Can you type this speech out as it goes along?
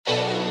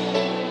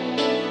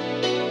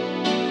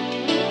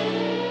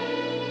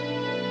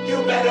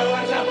better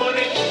watch out for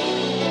it.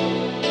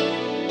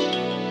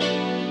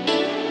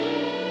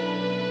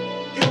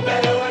 You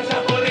better watch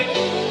out for it.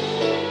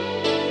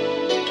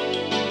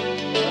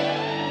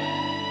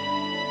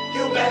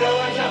 You better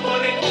watch out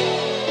for it.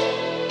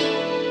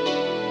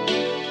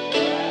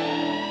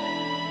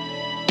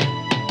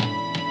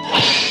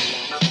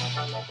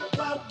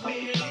 What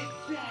will it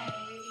say?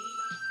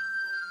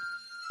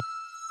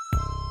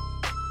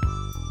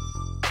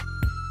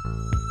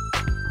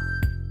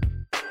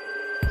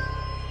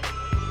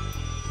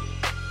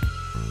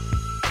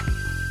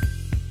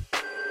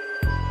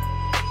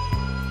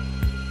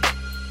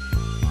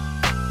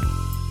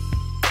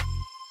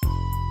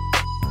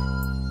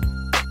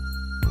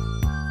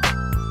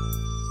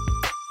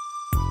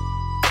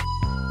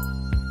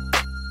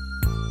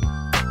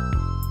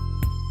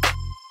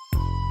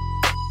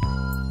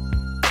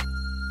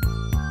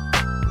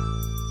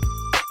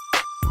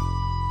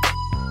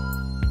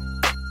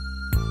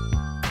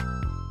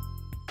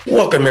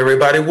 Welcome,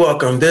 everybody.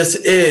 Welcome. This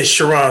is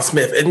Sharon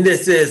Smith, and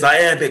this is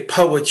Iambic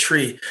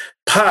Poetry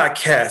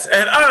Podcast.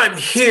 And I'm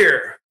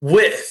here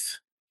with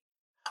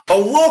a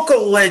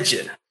local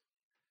legend,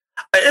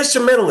 an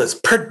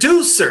instrumentalist,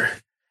 producer,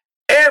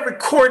 and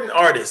recording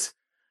artist.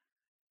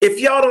 If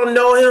y'all don't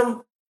know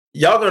him,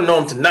 y'all gonna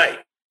know him tonight.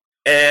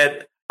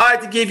 And I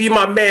like to give you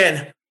my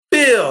man,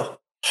 Phil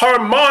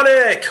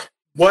Harmonic.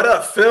 What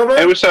up, Phil?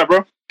 Hey, what's up,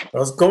 bro?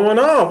 What's going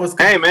on?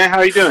 Hey, man, how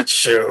you doing?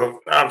 Sure,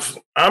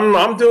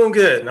 I'm doing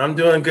good. I'm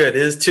doing good.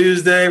 It's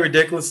Tuesday,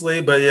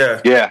 ridiculously, but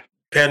Yeah.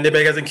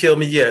 Pandemic hasn't killed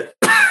me yet.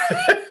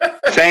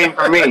 Same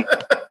for me.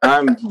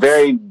 I'm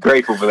very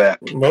grateful for that.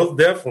 Most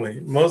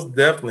definitely.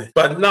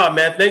 But no,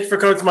 man, thanks for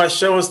coming to my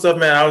show and stuff,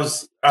 man.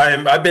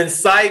 I've been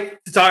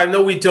psyched to talk. I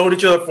know we told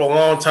each other for a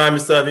long time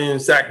and stuff, in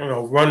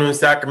Sacramento, running in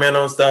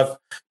Sacramento and stuff,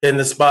 in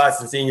the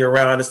spots and seeing you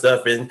around and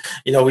stuff. And,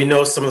 we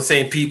know some of the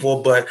same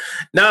people. But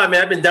nah,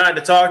 man, I've been dying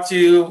to talk to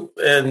you.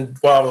 And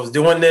while I was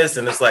doing this,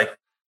 and it's like,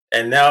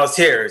 and now it's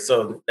here.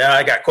 So now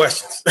I got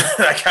questions.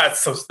 I got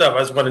some stuff I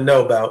just want to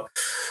know about.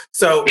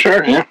 So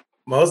Sure, yeah.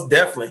 Most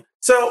definitely.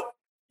 So,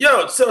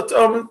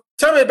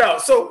 tell me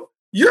about,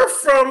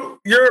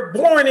 you're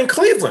born in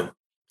Cleveland,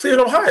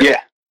 Ohio.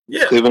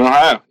 Yeah. Cleveland,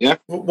 Ohio. Yeah.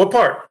 What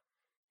part?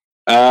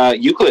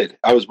 Euclid.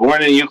 I was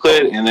born in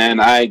Euclid, and then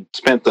I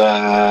spent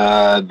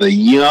the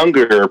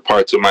younger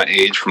parts of my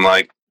age from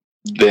like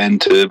then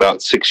to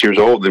about 6 years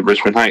old in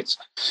Richmond Heights.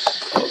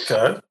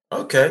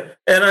 Okay.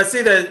 And I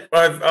see that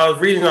I was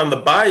reading on the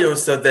bio and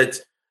stuff that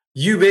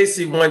you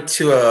basically went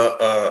to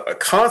a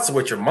concert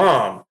with your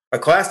mom, a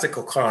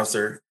classical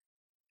concert,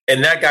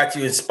 and that got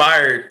you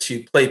inspired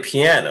to play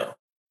piano.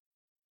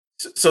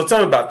 So tell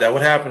me about that.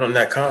 What happened on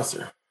that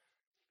concert?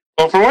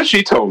 Well, from what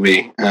she told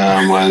me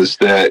was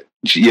that,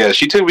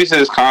 she took me to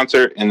this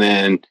concert, and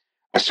then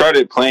I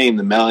started playing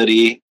the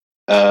melody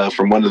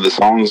from one of the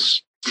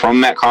songs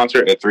from that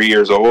concert at 3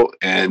 years old,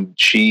 and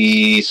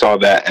she saw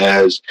that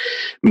as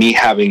me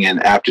having an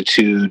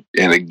aptitude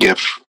and a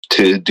gift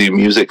to do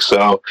music.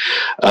 So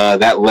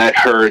that led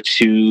her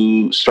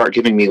to start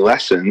giving me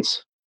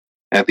lessons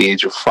at the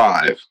age of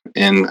 5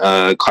 in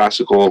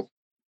classical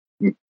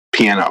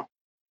piano.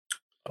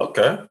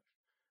 Okay.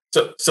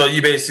 So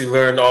you basically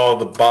learned all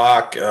the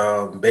Bach,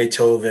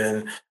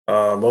 Beethoven,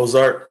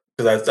 Mozart?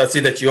 Because I see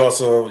that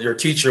your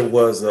teacher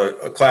was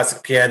a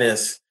classic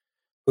pianist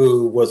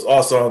who was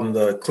also on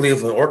the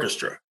Cleveland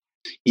Orchestra.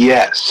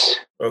 Yes.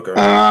 Okay.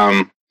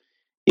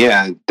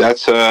 Yeah,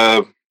 that's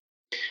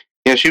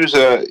she was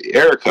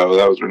Erico,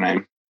 that was her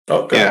name.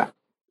 Okay. Yeah.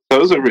 So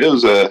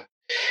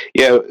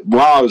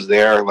while I was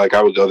there, like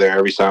I would go there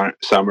every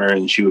summer,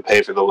 and she would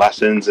pay for the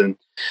lessons, and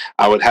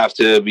I would have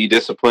to be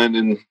disciplined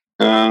and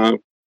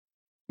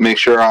make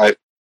sure I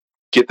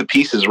get the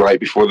pieces right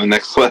before the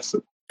next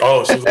lesson.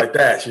 Oh, she was like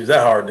that. She was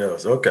that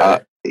hard-nosed. Okay.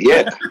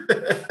 Yeah.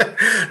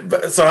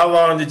 So how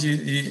long did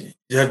you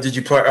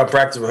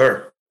practice with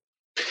her?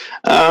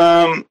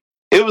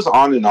 It was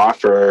on and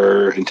off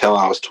until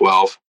I was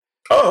 12.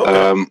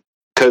 Oh, okay.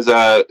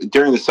 Because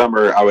during the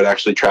summer, I would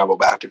actually travel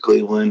back to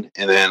Cleveland,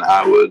 and then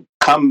I would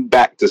come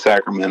back to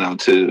Sacramento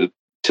to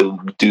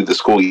do the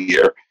school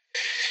year.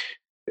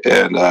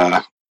 And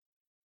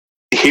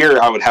here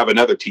I would have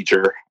another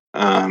teacher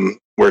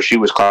where she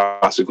was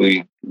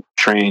classically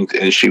trained,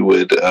 and she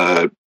would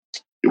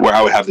where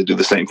I would have to do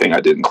the same thing I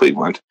did in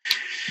Cleveland.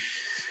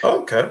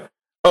 Okay.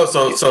 Oh,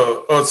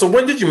 so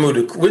when did you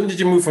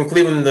move from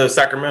Cleveland to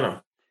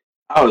Sacramento?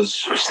 I was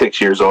 6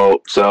 years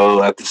old.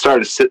 So at the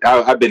start of,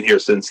 I've been here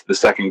since the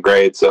second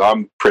grade. So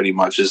I'm pretty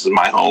much, this is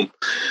my home.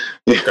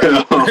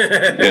 Yeah.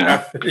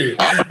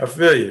 I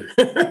feel you.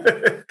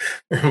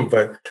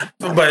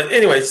 but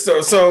anyway,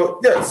 so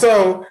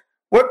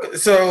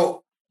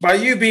by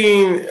you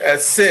being at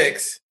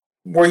 6,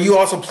 were you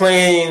also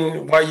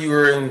playing while you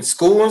were in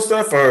school and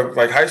stuff, or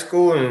like high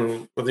school,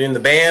 and were you in the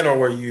band, or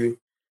were you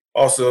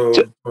also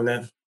doing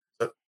that?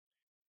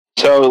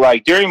 So,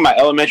 like during my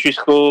elementary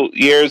school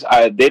years,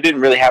 they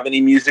didn't really have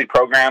any music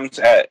programs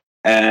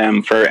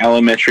for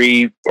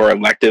elementary or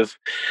elective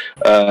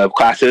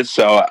classes.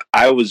 So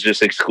I was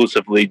just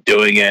exclusively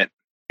doing it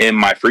in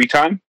my free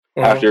time.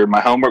 after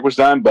my homework was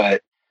done.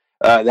 But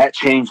that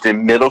changed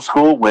in middle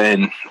school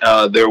when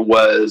there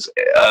was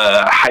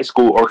a high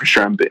school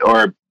orchestra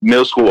or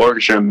middle school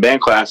orchestra and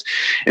band class.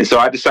 And so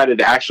I decided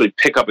to actually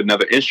pick up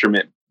another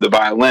instrument, the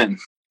violin.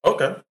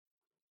 Okay.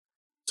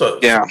 So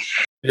yeah,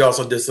 you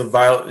also did some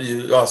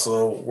you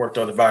also worked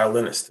on the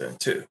violinist then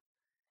too.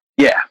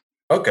 Yeah.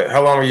 Okay.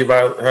 How long are you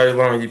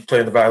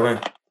playing the violin?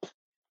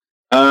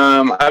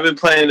 I've been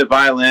playing the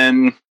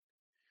violin.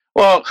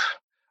 Well,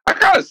 I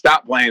kind of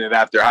stopped playing it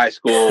after high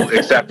school,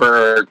 except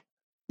for,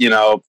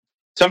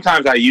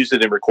 sometimes I use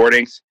it in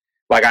recordings.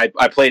 Like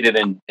I played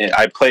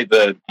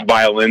the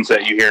violins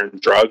that you hear in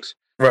Drugs.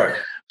 Right.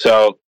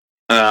 So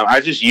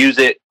I just use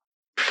it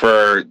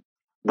for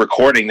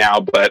recording now.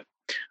 But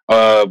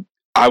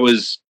I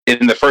was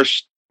in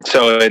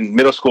in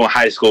middle school and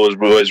high school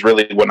was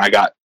really when I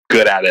got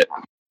good at it.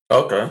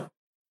 Okay.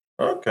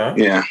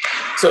 Yeah.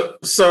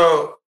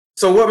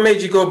 So what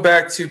made you go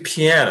back to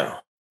piano?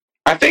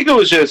 I think it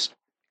was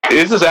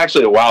this is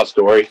actually a wild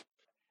story.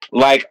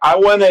 Like I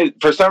wanted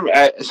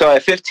so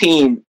at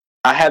 15,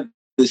 I had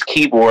this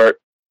keyboard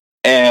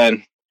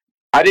and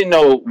I didn't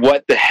know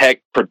what the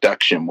heck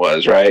production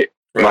was, right?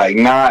 Like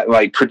not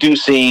like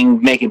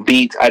producing, making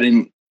beats. I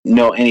didn't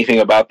know anything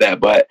about that,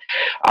 but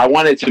I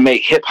wanted to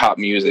make hip hop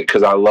music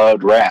because I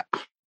loved rap.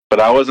 But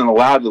I wasn't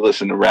allowed to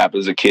listen to rap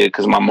as a kid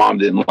because my mom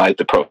didn't like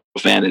the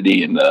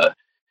profanity and the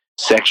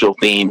sexual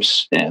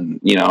themes and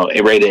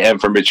rated M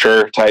for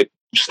mature type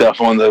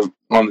stuff on the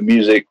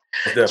music.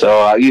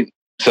 Definitely.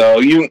 So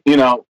you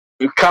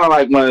kind of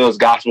like one of those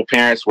gospel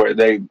parents where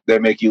they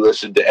make you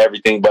listen to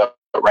everything but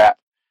rap.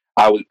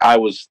 I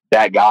was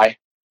that guy,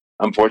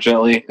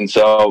 unfortunately, and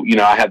so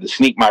I had to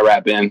sneak my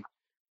rap in,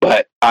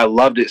 but I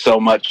loved it so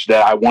much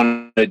that I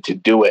wanted to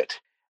do it.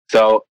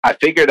 So I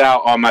figured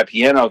out on my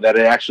piano that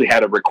it actually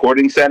had a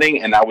recording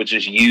setting, and I would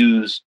just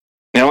use.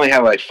 It only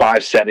had like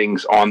 5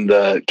 settings on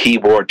the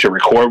keyboard to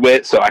record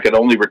with, so I could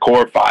only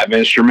record 5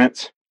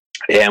 instruments.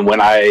 And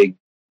when I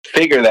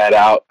figured that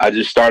out, I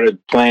just started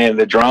playing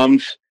the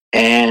drums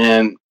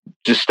and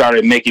just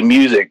started making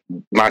music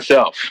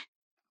myself.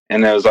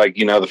 And it was like,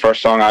 the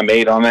first song I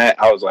made on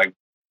that, I was like,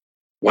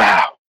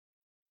 wow,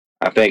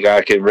 I think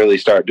I could really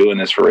start doing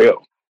this for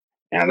real.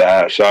 And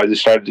so I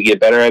just started to get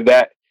better at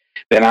that.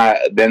 Then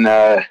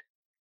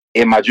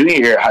in my junior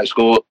year at high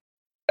school,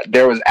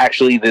 there was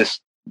actually this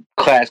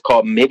class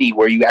called MIDI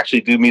where you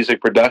actually do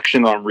music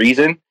production on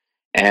Reason.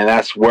 And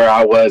that's where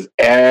I was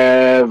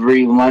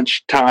every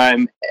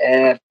lunchtime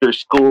after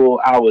school.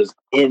 I was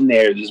in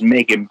there just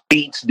making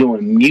beats,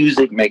 doing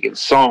music, making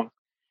songs.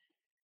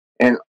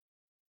 And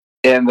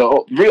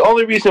the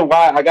only reason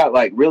why I got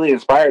like really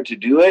inspired to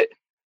do it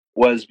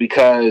was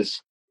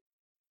because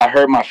I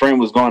heard my friend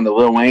was going to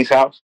Lil Wayne's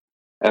house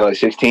at like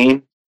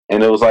 16.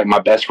 And it was like my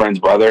best friend's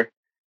brother.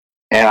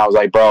 And I was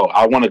like, bro,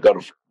 I want to go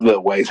to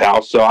Lil Wayne's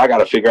house. So I got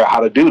to figure out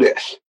how to do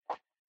this.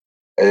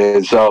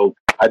 And so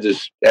I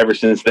just, ever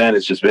since then,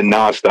 it's just been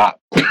nonstop.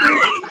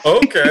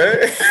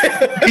 Okay.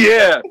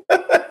 Yeah.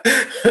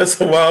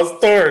 That's a wild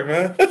story,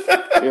 man.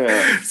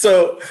 Yeah.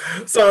 So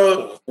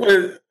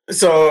would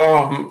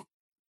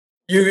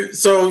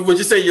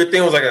you say your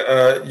thing was like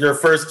your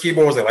first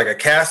keyboard was like a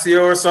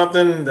Casio or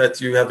something that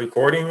you had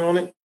recording on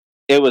it?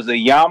 It was a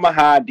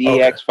Yamaha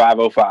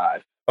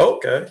DX505.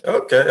 Okay. Oh,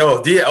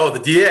 the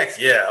DX.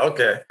 Yeah.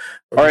 Okay.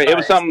 All right. It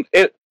was something.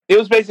 It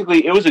was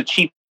a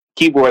cheap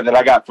keyboard that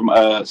I got from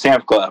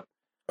Sam's Club.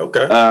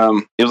 Okay.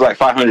 It was like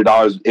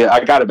 $500.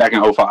 I got it back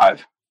in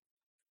 2005.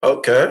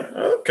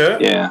 Okay.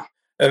 Yeah.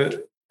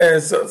 And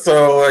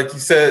so like you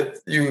said,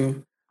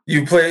 you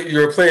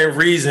were playing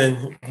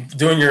Reason,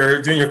 doing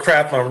your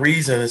craft on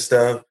Reason and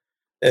stuff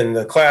in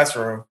the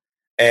classroom,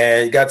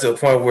 and you got to a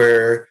point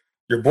where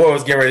your boy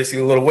was getting ready to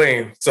see Lil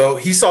Wayne. So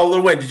he saw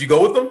Lil Wayne. Did you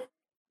go with him?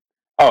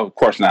 Oh, of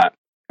course not.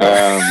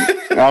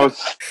 I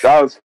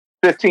was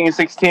 15,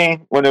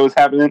 16 when it was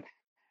happening,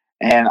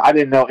 and I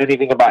didn't know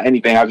anything about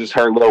anything. I just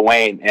heard Lil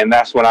Wayne, and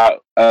that's when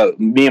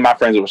me and my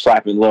friends were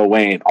slapping Lil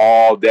Wayne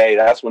all day.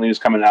 That's when he was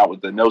coming out with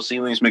the No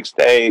Ceilings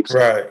mixtapes,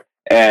 right?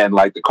 And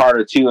like the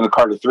Carter 2 and the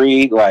Carter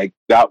 3, like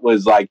that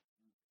was like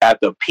at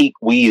the peak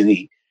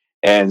Wheezy.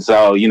 And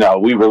so,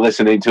 we were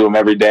listening to him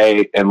every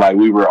day, and like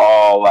we were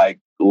all like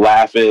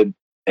laughing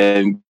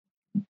and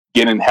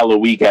getting hella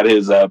weak at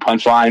his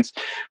punchlines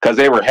because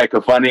they were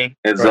hecka funny.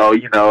 And so,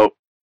 and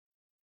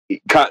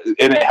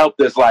it helped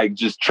us like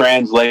just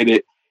translate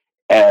it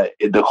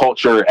the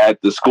culture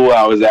at the school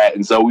I was at.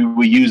 And so we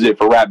would use it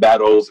for rap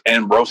battles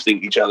and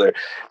roasting each other.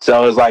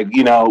 So it's like,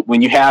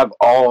 when you have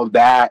all of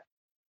that,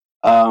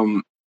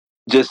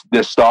 just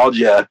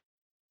nostalgia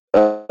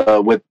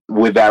with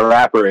that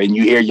rapper, and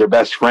you hear your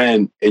best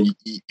friend, and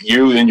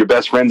you and your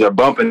best friends are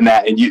bumping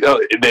that, and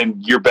and then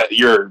your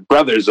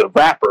brother's a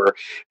rapper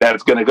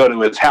that's gonna go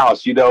to his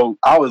house.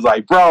 I was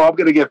like, bro, I'm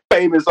gonna get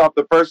famous off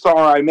the first song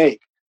I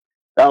make.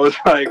 That was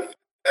like,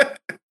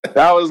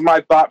 that was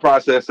my thought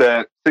process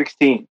at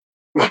 16.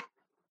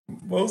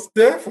 Most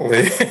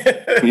definitely.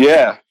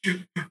 Yeah. Now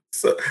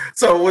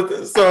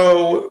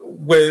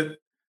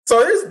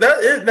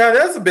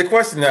that's a big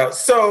question now.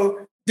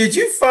 So did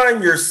you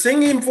find your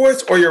singing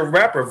voice or your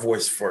rapper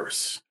voice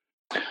first?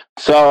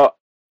 So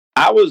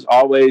I was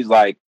always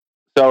like,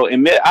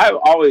 I've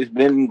always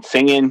been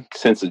singing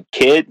since a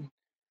kid.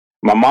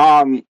 My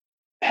mom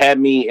had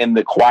me in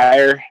the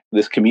choir,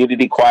 this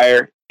community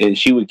choir, and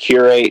she would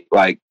curate,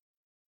 like,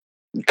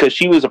 because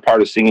she was a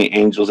part of Singing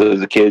Angels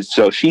as a kid,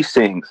 so she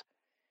sings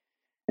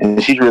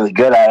and she's really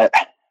good at it.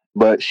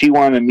 But she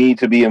wanted me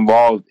to be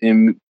involved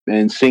in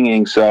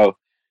singing. So,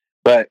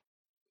 but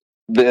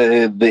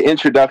the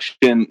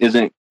introduction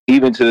isn't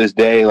even to this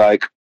day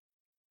like,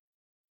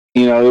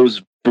 you know, it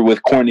was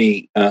with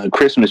corny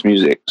Christmas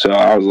music. So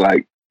I was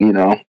like, you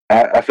know,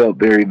 I felt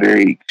very,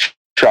 very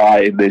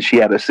shy. And then she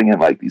had us singing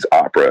like these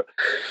opera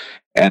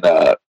and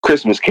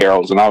Christmas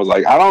carols, and I was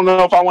like, I don't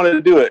know if I wanted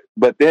to do it.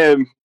 But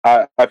then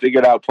I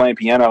figured out playing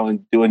piano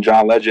and doing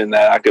John Legend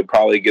that I could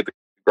probably get the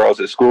girls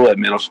at school at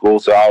middle school.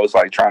 So I was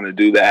like trying to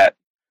do that,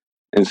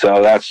 and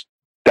so that's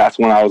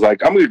when I was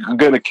like, I'm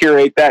going to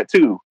curate that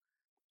too.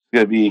 It's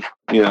going to be,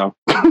 you know.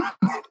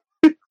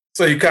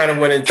 So you kind of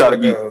went into like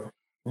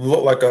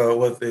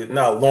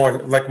more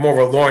of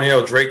a Lauryn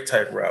Hill Drake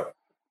type route,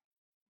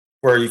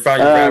 where you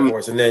found your rap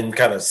voice and then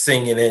kind of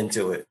singing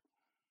into it.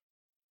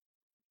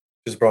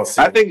 Just brought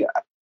singing.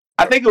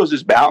 I think it was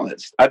just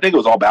balanced. I think it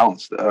was all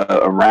balanced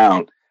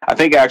around. I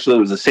think actually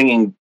it was the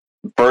singing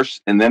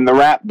first and then the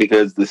rap,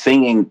 because the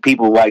singing,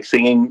 people like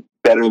singing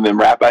better than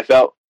rap, I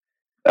felt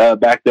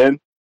back then.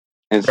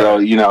 And so,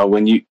 you know,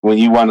 when you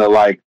want to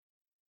like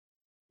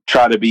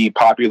try to be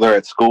popular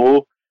at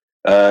school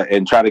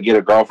and try to get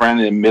a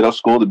girlfriend in middle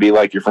school to be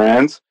like your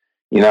friends,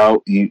 you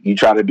know, you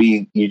try to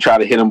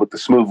hit them with the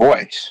smooth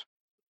voice.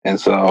 And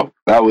so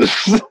that was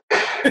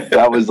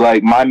that was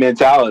like my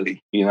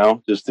mentality, you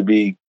know, just to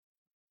be,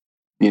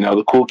 you know,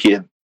 the cool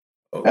kid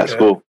at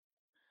school.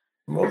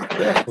 Most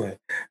definitely.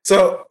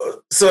 So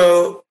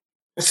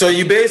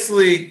you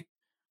basically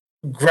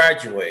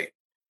graduate.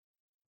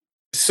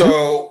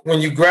 So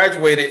when you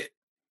graduated,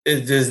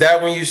 is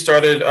that when you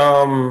started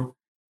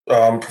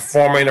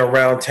performing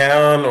around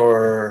town,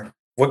 or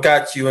what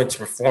got you into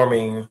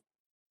performing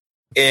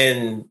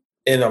in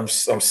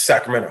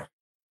Sacramento?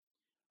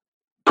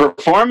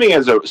 Performing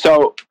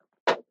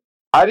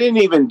I didn't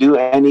even do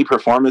any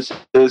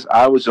performances.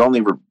 I was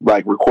only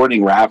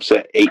recording raps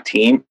at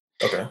 18.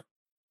 Okay.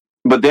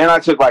 But then I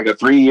took like a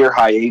 3-year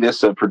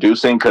hiatus of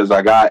producing because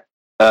I got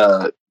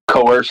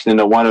coerced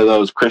into one of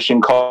those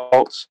Christian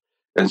cults.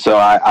 And so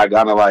I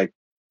kind of like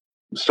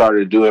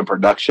started doing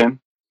production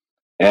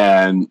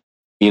and,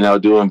 you know,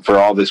 doing for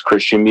all this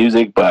Christian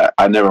music, but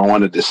I never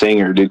wanted to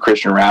sing or do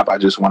Christian rap. I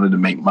just wanted to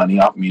make money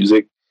off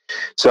music.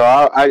 So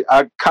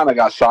I kind of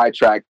got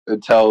sidetracked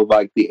until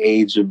like the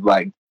age of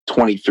like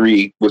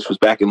 23, which was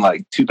back in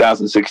like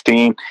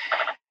 2016.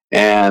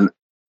 And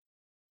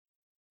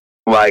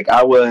like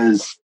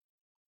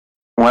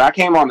when I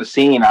came on the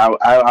scene,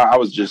 I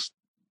was just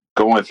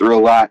going through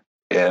a lot,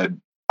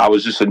 and I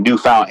was just a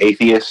newfound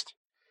atheist.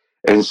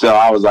 And so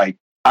I was like,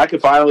 I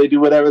could finally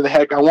do whatever the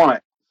heck I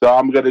want. So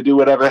I'm going to do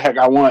whatever the heck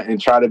I want and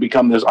try to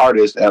become this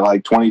artist at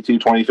like 22,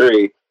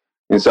 23.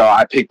 And so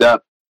I picked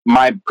up,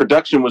 my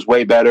production was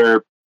way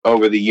better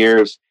over the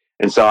years.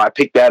 And so I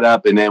picked that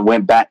up and then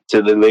went back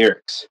to the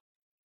lyrics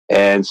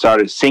and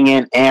started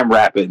singing and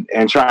rapping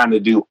and trying to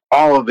do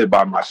all of it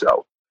by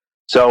myself.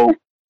 So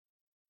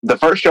the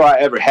first show I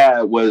ever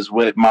had was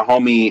with my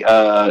homie,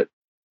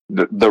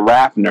 the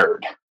rap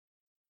nerd,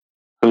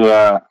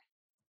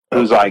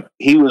 who's like,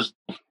 he's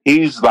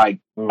like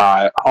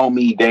my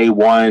homie day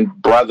one,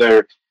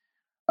 brother.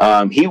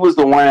 He was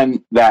the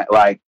one that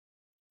like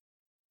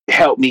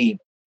helped me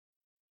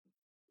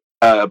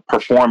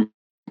perform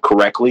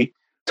correctly,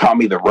 taught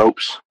me the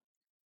ropes.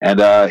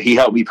 And he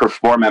helped me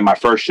perform at my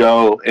first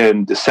show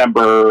in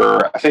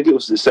December, I think it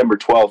was December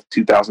 12th,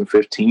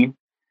 2015,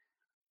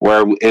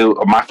 where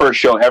my first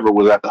show ever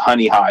was at the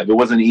Honey Hive. It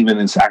wasn't even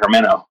in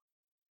Sacramento.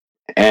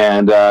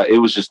 And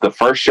it was just the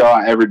first show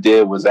I ever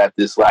did was at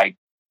this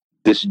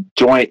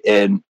joint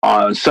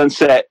on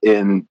Sunset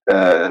in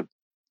San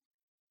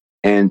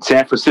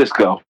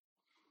Francisco.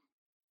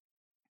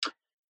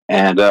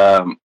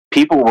 And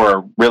people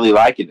were really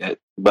liking it,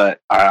 but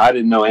I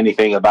didn't know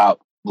anything about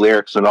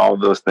lyrics and all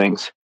of those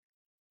things.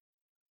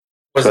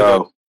 Was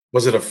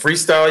it a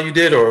freestyle you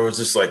did, or was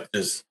it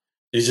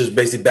just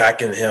basically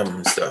backing him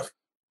and stuff?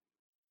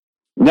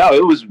 No,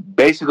 it was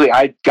basically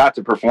I got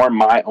to perform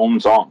my own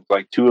songs,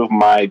 like 3 of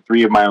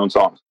my own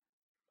songs.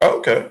 Oh,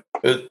 okay.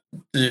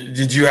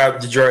 Did you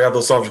already have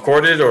those songs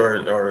recorded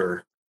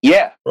or?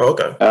 Yeah. Oh,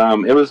 okay.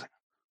 It was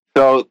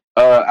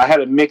I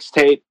had a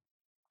mixtape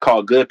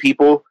called Good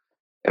People,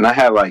 and I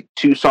had like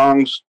 2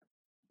 songs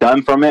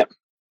done from it,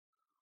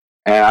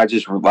 and I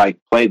just like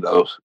played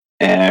those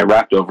and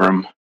rapped over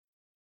them,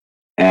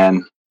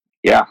 and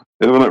yeah,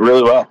 it went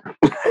really well.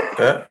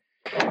 Okay.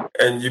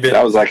 And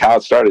that was like how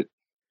it started.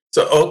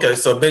 So okay,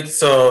 so the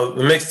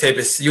mixtape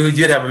is you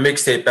did have a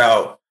mixtape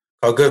out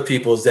called Good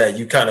People's that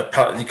you kind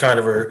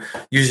of were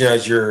using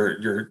as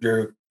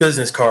your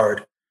business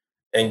card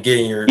and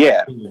getting your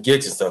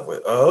gigs and stuff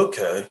with. Oh,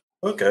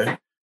 okay.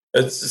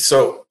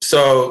 So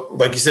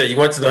like you said, you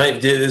went to the Honey.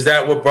 Is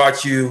that what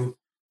brought you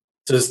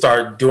to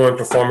start doing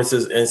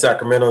performances in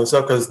Sacramento and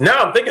stuff? Because now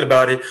I'm thinking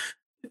about it,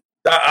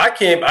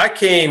 I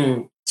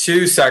came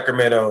to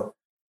Sacramento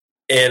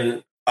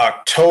in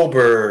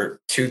October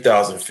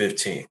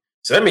 2015.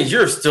 So that means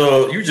you're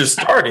just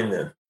starting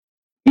then.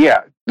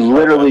 Yeah,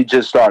 literally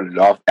just started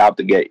off out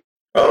the gate.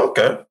 Oh,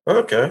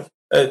 okay.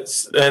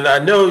 And I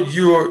know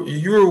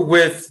you're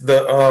with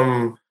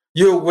the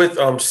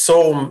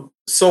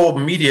Soul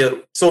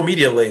Media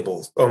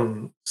labels,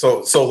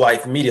 Soul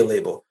Life Media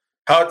label.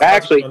 How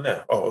Actually, on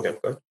that? Oh, okay.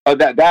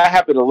 That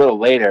happened a little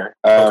later.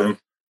 Okay.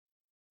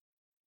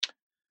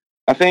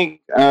 I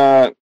think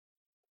it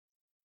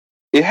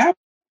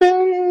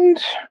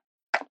happened.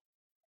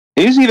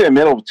 It was either in the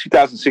middle of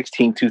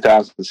 2016,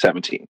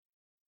 2017,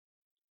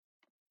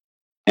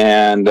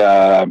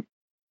 and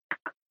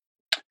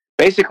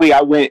basically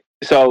I went.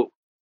 So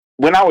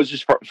when I was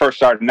just first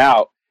starting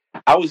out,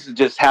 I was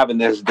just having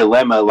this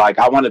dilemma. Like,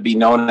 I want to be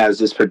known as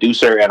this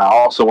producer, and I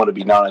also want to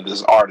be known as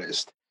this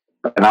artist.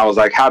 And I was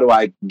like, how do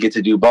I get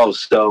to do both?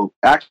 So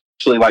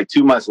actually, like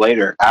 2 months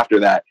later, after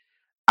that,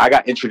 I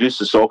got introduced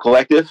to Soul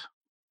Collective.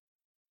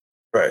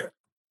 Right.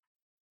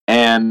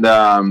 And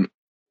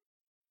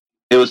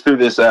it was through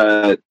this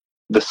the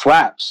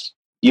Slaps,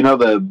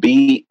 the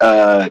beat,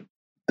 the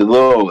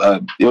little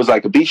it was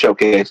like a beat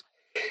showcase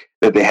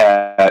that they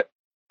had.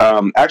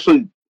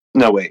 Actually,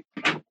 no, wait,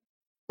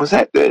 was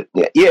that good?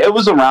 Yeah, it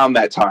was around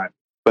that time.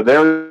 But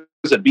there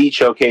was a beat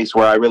showcase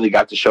where I really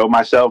got to show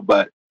myself.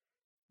 But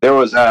there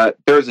was a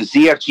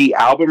ZFG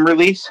album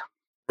release,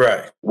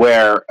 right,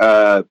 where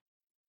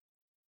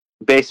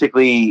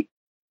basically,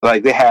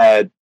 like, they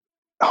had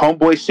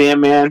Homeboy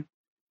Sandman,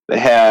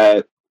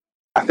 I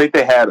think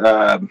they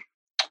had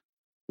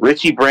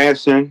Richie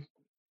Branson,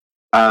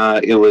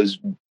 it was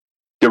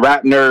the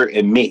Rap Nerd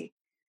and me,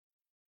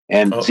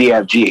 and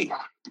ZFG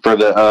for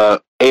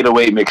the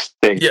 808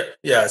 mixtape.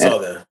 Yeah, I saw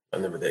that. I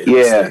remember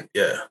that.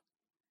 Yeah.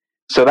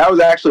 So that was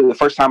actually the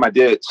first time I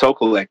did Soul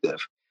Collective.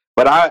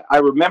 But I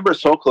remember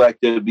Soul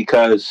Collective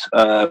because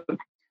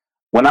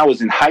when I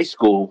was in high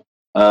school,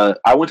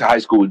 I went to high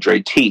school with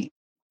Dre T,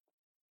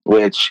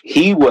 which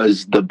he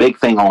was the big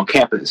thing on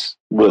campus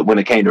when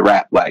it came to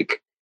rap.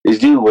 Like, this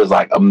dude was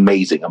like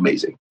amazing.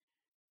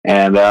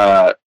 And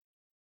after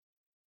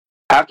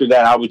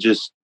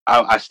that,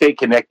 I stayed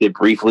connected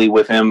briefly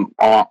with him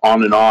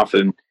on and off.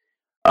 And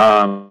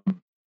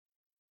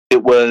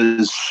it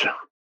was,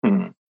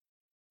 trying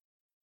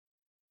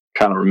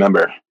to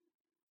remember.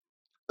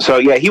 So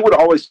yeah, he would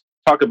always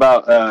talk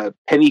about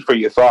Penny for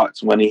Your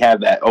Thoughts when he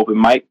had that open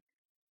mic.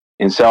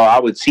 And so I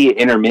would see it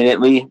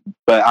intermittently,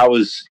 but I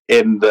was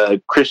in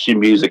the Christian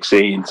music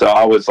scene. So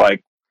I was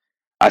like,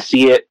 I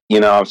see it,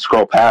 I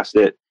scroll past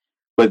it.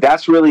 But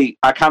that's really,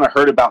 I kind of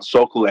heard about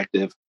Soul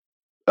Collective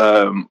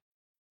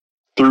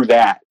through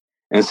that.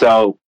 And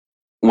so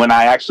when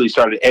I actually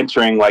started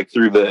entering, like,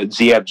 through the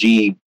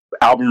ZFG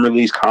album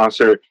release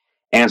concert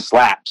and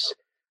Slaps,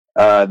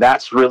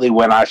 that's really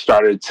when I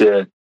started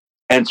to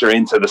enter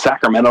into the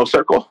Sacramento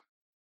circle.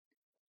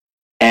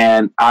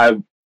 And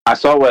I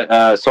saw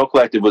what Soul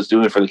Collective was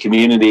doing for the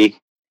community,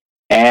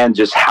 and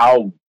just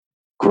how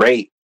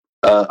great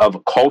of a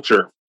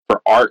culture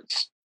for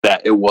arts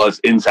that it was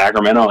in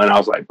Sacramento. And I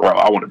was like, bro,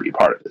 I want to be a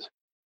part of this.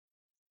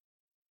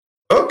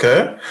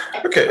 Okay.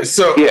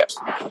 So, yeah.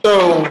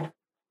 So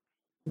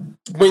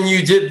when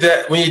you did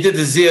the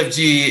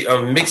ZFG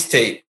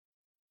mixtape,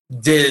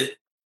 did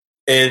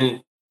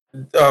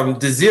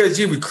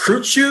ZFG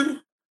recruit you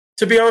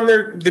to be on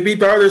to be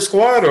part of their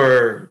squad,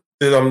 or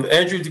did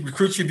Andrew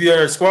recruit you to be on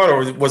their squad,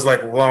 or was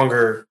like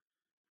longer,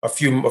 a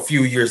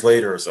few years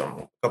later or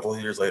something, a couple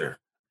of years later?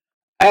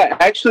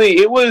 Actually,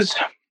 it was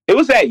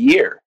that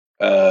year.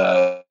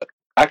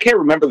 I can't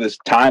remember this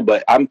time,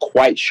 but I'm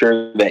quite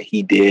sure that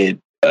he did.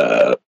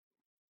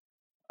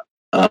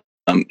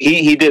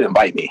 He did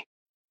invite me,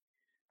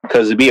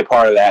 because to be a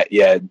part of that,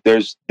 yeah,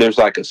 there's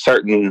like a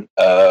certain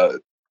I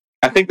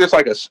think there's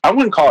like I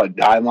wouldn't call it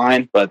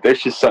guideline, but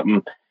there's just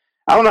something,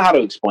 I don't know how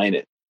to explain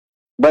it,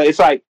 but it's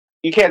like,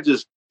 you can't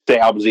just say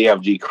I'm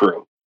ZFG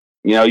crew.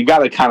 You got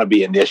to kind of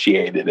be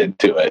initiated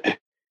into it.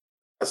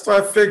 That's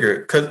what I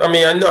figured. Because I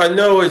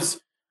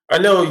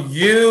know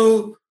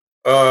you,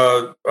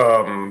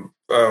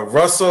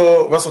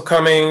 Russell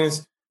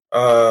Cummings,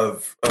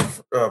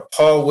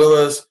 Paul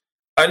Willis.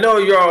 I know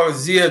you're all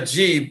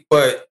ZFG,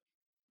 but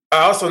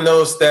I also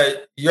noticed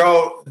that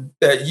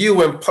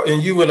you and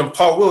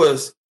Paul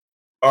Willis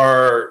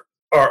are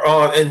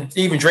on, and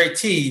even Dre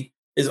T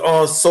is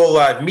on Soul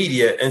Live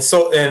Media, and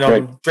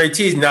right. Dre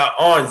T is not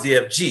on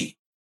ZFG.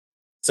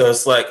 So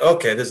it's like,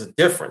 okay, there's a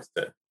difference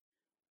then.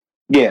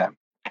 Yeah,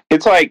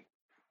 it's like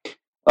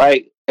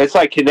it's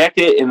like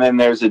connected, and then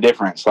there's a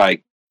difference.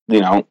 Like,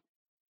 like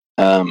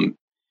some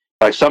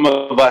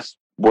of us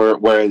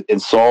were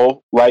in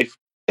Soul Life,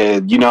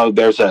 and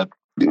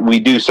we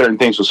do certain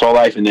things with Soul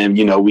Life, and then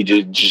we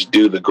just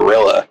do the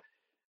guerrilla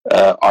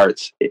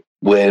arts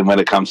when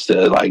it comes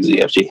to like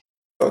ZFG.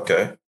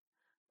 Okay.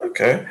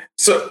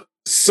 So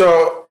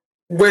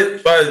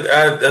with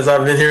as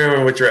I've been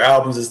hearing with your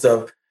albums and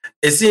stuff,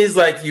 it seems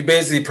like you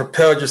basically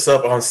propelled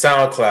yourself on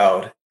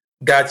SoundCloud,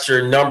 got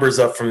your numbers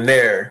up from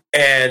there,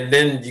 and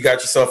then you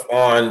got yourself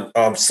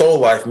on Soul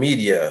Life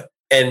Media.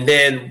 And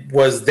then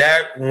was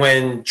that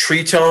when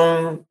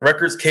Treetone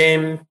Records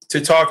came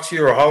to talk to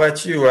you or holler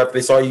at you, or after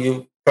they saw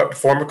you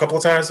perform a couple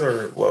of times,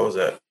 or what was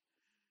that?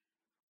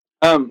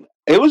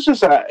 It was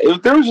just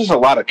there was just a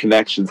lot of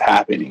connections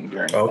happening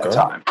during that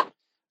time.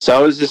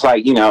 So it was just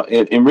like,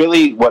 and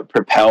really what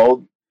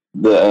propelled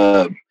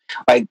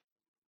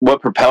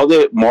what propelled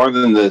it more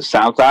than the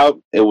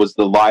SoundCloud, it was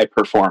the live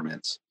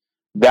performance.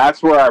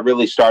 That's where I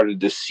really started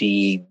to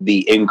see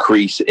the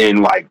increase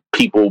in like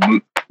people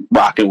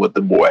rocking with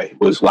the boy,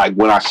 was like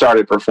when I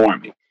started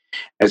performing.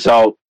 And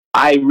so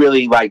I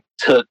really like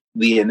took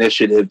the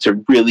initiative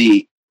to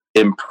really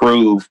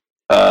improve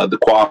the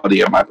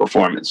quality of my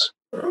performance.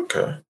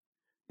 Okay.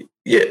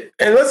 Yeah,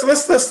 and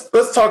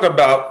let's talk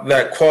about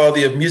that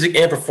quality of music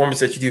and performance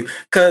that you do,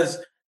 because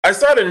I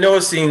started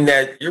noticing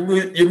that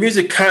your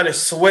music kind of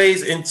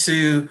sways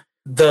into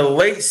the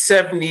late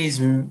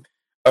 70s,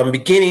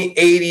 beginning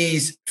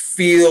 80s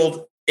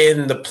field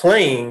in the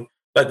playing,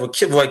 like with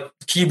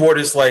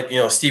keyboardists like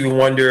Stevie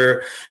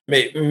Wonder,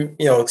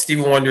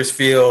 Stevie Wonder's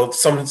feel,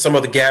 some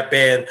of the Gap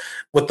Band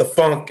with the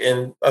funk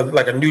and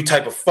like a new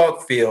type of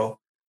funk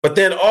feel, but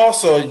then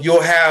also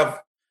you'll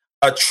have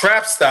a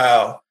trap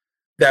style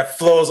that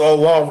flows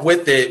along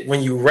with it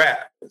when you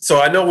rap.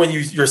 So I know when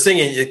you're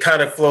singing, it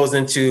kind of flows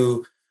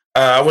into,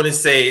 I would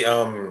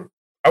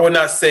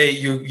not say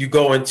you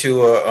go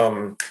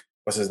into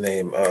what's his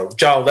name,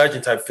 John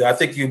Legend type feel. I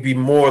think you'd be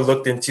more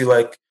looked into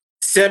like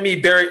semi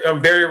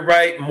Barry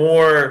Wright,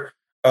 more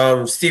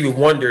Stevie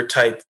Wonder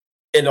type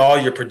in all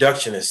your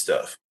production and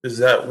stuff. Is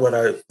that what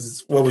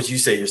would you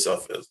say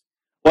yourself is?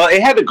 Well,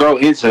 it had to grow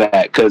into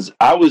that because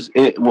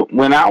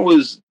when I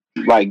was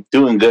like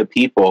doing Good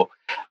People,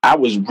 I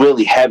was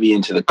really heavy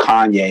into the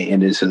Kanye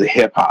and into the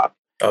hip hop.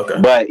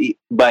 Okay.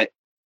 But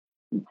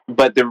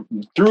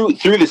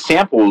through the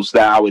samples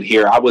that I would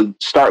hear, I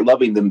would start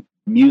loving the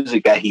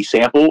music that he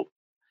sampled,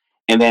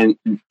 and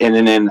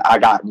then I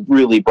got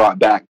really brought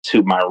back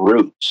to my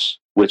roots,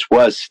 which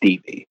was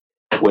Stevie,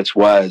 which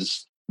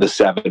was the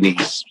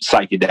 70s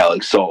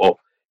psychedelic soul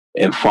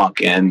and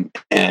funk and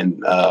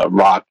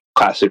rock,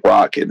 classic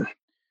rock and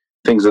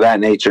things of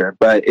that nature.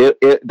 But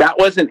that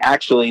wasn't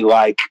actually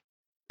like,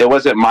 it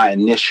wasn't my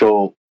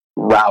initial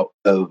route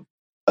of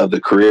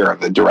the career, of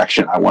the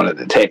direction I wanted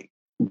to take.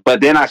 But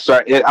then I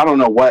don't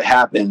know what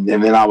happened.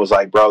 And then I was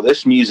like, bro,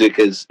 this music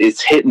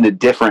it's hitting a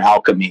different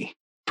alchemy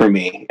for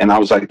me. And I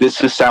was like, this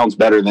just sounds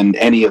better than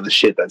any of the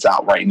shit that's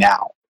out right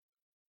now.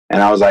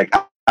 And I was like,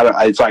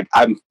 it's like,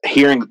 I'm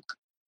hearing,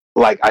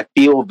 like, I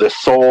feel the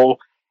soul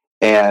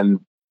and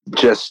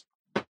just,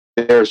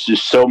 there's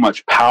just so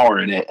much power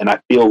in it. And I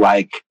feel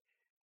like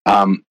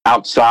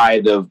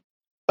outside of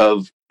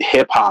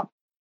hip hop,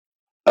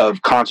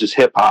 of conscious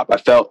hip hop, I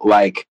felt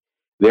like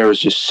there was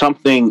just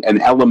something, an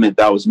element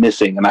that was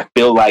missing. And I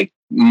feel like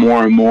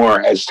more and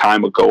more as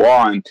time would go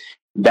on,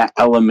 that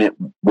element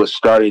was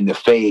starting to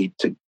fade,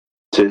 to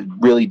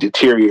really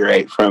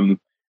deteriorate from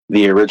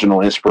the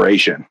original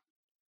inspiration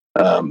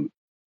from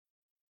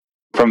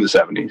the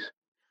 70s.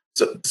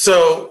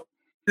 So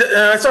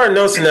I started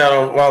noticing that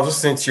while I was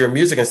listening to your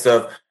music and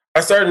stuff. I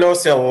started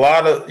noticing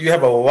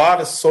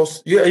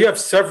you have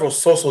several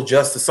social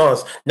justice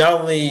songs,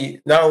 not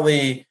only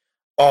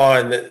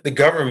on the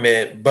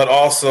government, but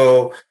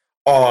also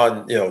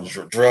on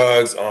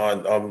drugs,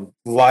 on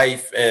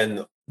life,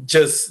 and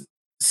just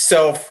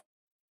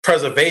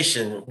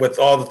self-preservation with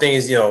all the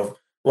things,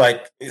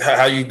 like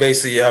how you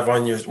basically have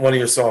on one of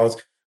your songs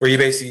where you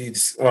basically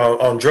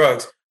on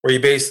drugs, where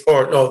you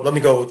let me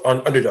go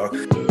on Underdog.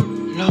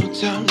 Long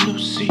time no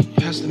see,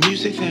 how's the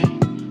music thing?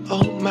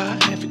 Oh my,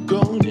 have you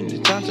grown and the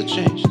times have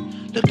changed?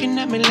 Looking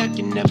at me like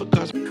you never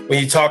caused me.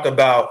 When you talk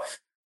about,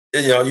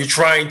 you're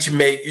trying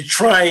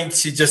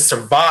to just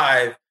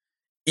survive,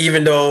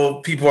 even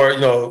though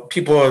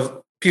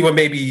people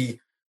may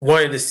be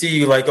wanting to see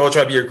you like, try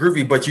to be a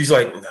groupie, but you're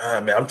like, nah,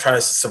 man, I'm trying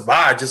to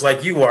survive just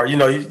like you are.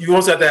 You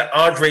also have that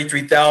Andre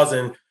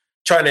 3000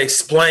 trying to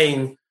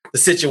explain the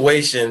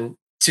situation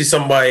to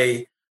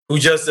somebody who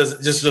just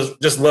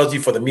loves you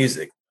for the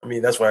music. I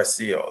mean, that's what I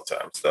see all the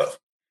time stuff.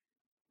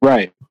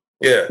 Right.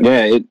 Yeah.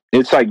 Yeah.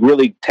 It's like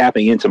really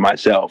tapping into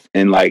myself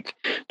and like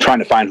trying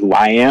to find who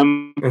I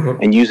am,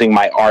 mm-hmm. and using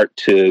my art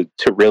to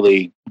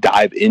really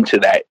dive into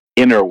that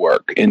inner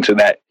work, into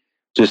that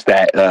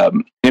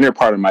inner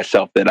part of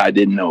myself that I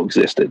didn't know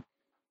existed.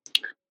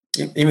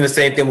 Even the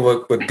same thing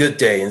with Good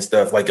Day and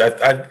stuff. Like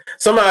I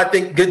somehow I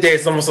think Good Day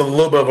is almost a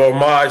little bit of a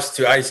homage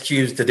to Ice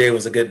Cube's Today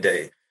Was a Good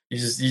Day. You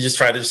just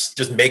try to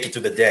just make it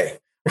through the day.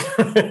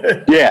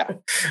 Yeah.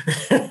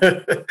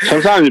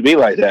 Sometimes it be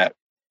like that.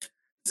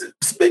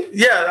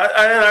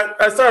 Yeah,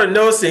 I started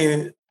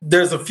noticing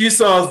there's a few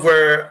songs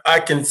where I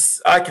can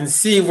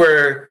see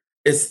where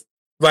it's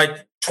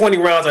like 20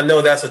 rounds. I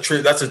know that's an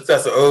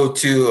ode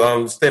to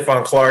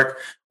Stephon Clark,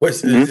 which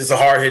mm-hmm. is a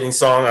hard hitting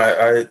song.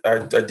 I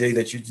dig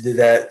that you did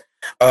that.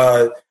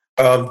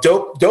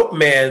 Dope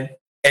Man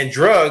and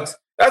Drugs.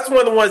 That's one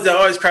of the ones that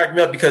always crack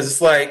me up because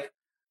it's like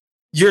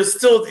you're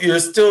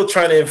still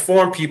trying to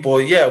inform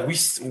people. Yeah,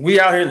 we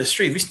out here in the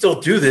street, we still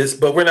do this,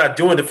 but we're not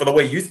doing it for the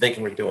way you think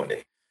we're doing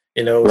it.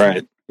 You know,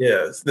 right?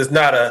 Yeah,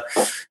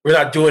 we're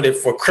not doing it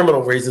for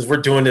criminal reasons. We're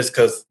doing this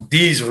because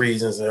these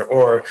reasons,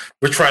 or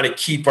we're trying to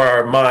keep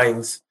our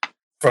minds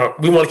from.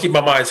 We want to keep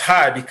our minds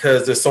high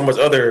because there's so much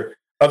other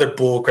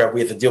bull crap we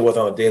have to deal with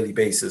on a daily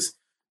basis.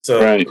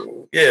 So right.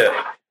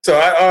 Yeah. So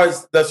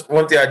that's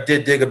one thing I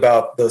did dig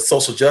about the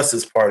social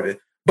justice part of it.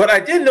 But I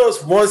did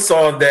notice one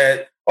song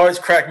that always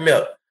cracked me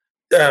up,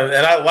 and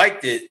I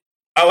liked it.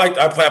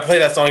 I play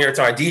that song every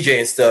time I DJ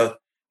and stuff.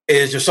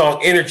 Is your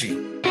song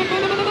Energy?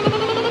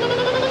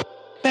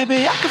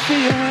 Baby, I can feel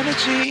your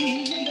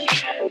energy.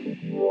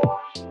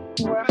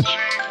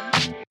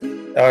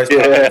 I always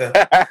like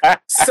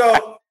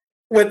so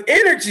with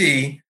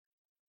Energy,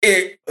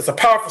 it's a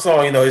powerful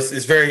song. You know,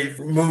 it's very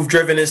move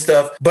driven and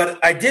stuff. But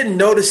I did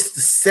notice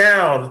the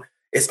sound.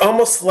 It's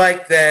almost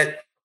like that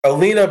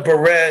Alina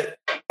Barrett,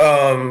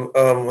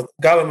 Gallimanis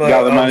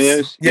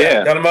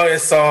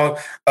song,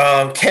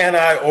 Can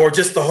I, or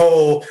just the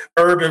whole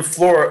Urban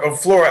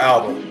Flora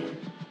album.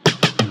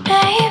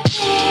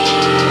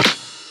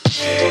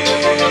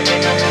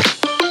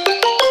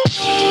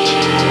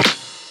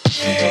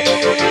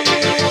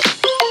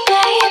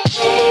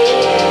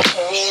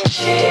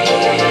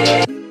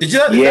 Is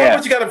that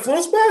what you got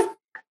influenced by?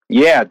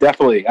 Yeah,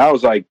 definitely. I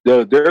was like,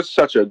 there's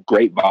such a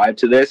great vibe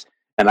to this.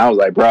 And I was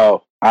like,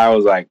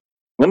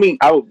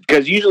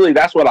 because usually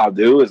that's what I'll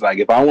do is like,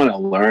 if I want to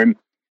learn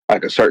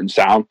like a certain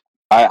sound,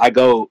 I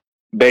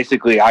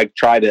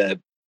try to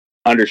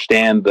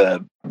understand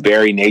the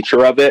very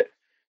nature of it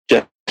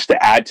just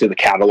to add to the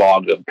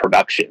catalog of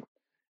production.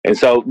 And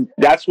so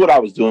that's what I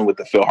was doing with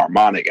the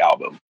Philharmonic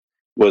album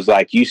was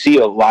like, you see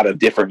a lot of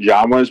different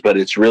genres, but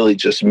it's really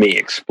just me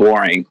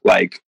exploring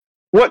like,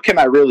 what can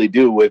I really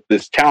do with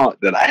this talent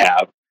that I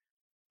have?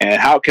 And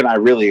how can I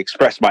really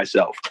express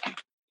myself?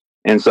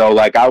 And so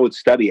like, I would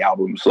study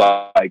albums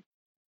like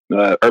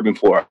Urban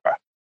Flora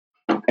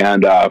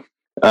and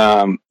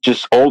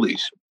just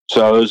oldies.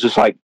 So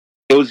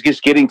it was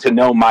just getting to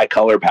know my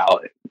color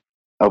palette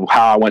of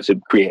how I want to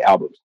create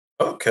albums.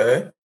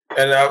 Okay.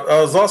 And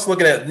I was also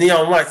looking at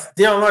Neon Lights.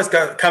 Neon Lights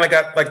got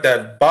like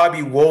that Bobby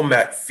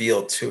Womack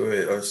feel to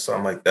it or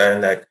something like that.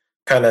 And that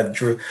kind of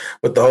drew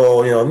with the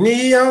whole,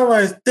 Neon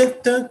Lights. Dun,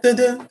 dun, dun,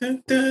 dun,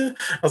 dun, dun.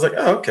 I was like,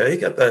 oh, okay, you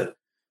got that.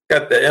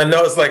 I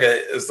know it's like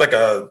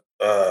a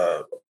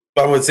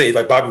I would say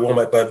like Bobby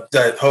Womack, but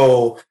that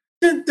whole,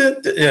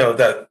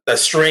 that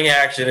string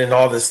action and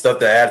all this stuff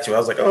that added to it. I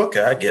was like, oh,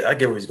 okay, I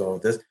get where he's going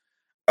with this.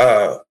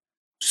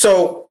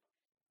 So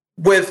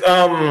one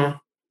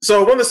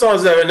of the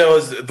songs that I know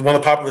is one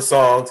of the popular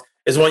songs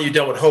is one you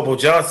done with Hobo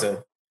Johnson.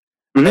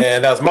 Mm-hmm.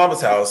 And that was Mama's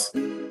House.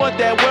 Want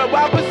that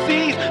worldwide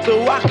overseas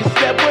so I can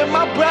step with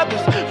my brothers.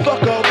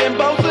 Fuck all them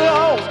boats and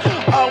hoes.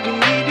 All we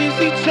need is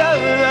each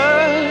other.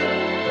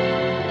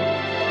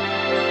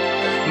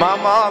 My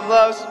mom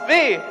loves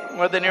me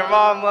more than your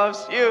mom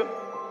loves you.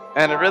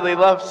 And I really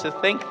love to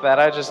think that.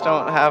 I just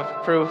don't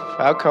have proof.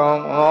 How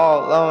come I'm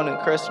all alone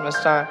at Christmas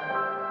time?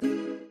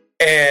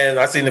 And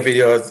I seen the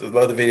video. I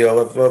love the video. I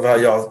love how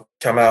y'all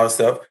come out and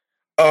stuff.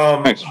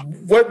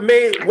 What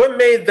made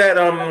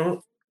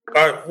that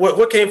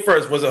what came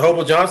first? Was it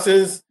Hobo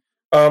Johnson's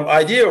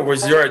idea, or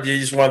was your idea you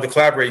just wanted to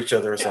collaborate each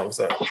other or something?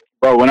 So?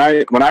 Bro, when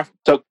I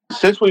took,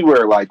 since we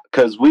were like,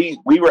 because we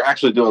were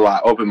actually doing a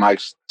lot of open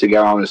mics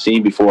together on the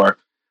scene before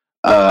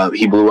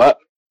he blew up,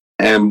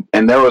 and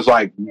there was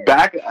like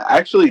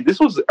this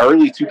was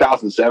early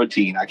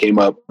 2017. I came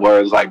up where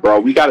it was like, bro,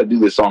 we got to do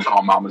this song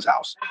called Mama's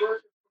House.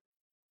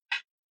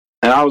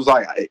 And I was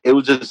like, it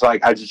was just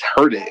like, I just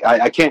heard it.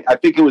 I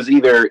think it was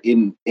either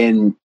in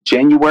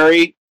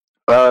January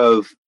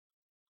of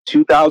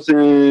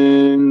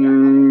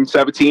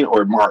 2017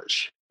 or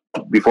March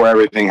before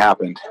everything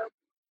happened.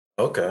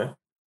 Okay.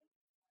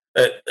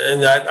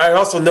 And I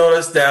also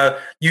noticed that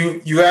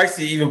you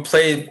actually even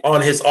played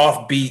on his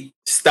offbeat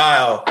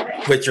style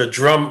with your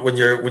drum, with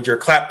your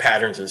clap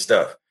patterns and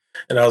stuff.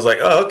 And I was like,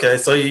 oh, okay.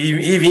 So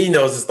even he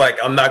knows it's like,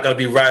 I'm not going to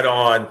be right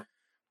on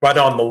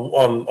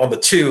the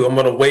two. I'm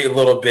going to wait a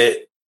little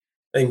bit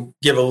and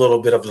give a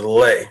little bit of a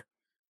delay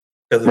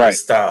because of the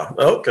style.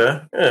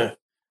 Okay.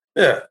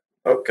 Yeah.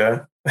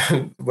 Okay.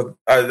 But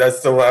I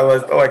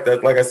like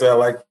that. Like I said, I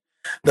like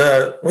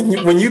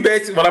when you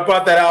basically, when I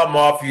bought that album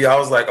off you, I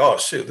was like, oh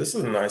shoot, this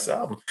is a nice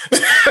album.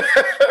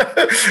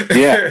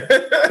 Yeah.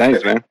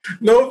 Thanks, man.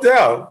 No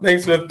doubt.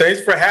 Thanks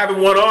for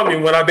having one on me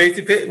when I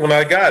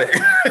got it.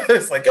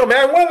 It's like, yo,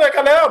 man, what that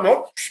kind of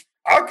album?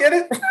 I'll get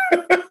it.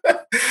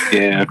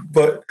 Yeah.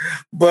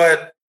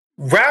 But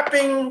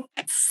rapping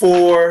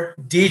for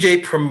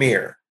DJ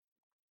Premier,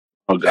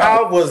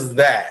 how was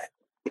that?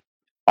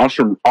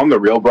 On the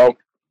real, bro,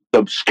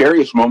 the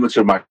scariest moments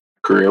of my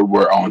career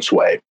were on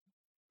Sway.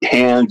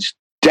 Hands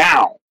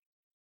down.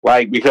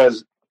 Like,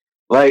 because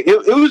like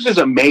it was just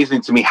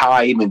amazing to me how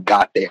I even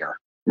got there.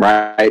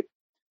 Right.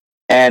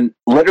 And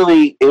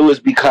literally it was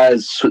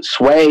because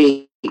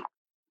Sway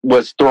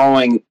was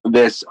throwing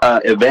this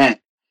event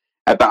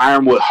at the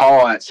Ironwood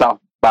Hall at South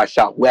by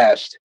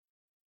Southwest,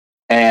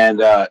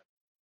 and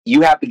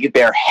you have to get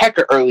there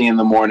hecka early in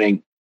the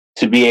morning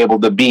to be able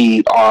to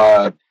be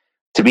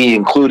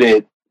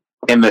included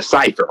in the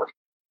cipher.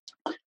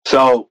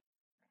 So,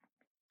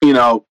 you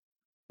know,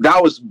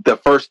 that was the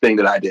first thing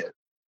that I did.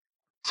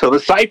 So the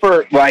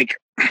cipher, like,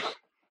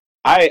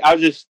 I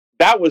just,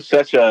 that was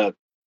such a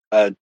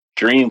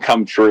dream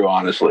come true,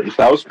 honestly.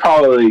 That was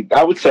probably,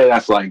 I would say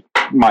that's like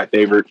my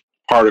favorite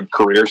part of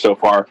career so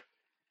far,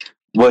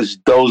 was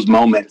those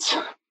moments.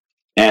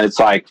 And it's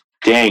like,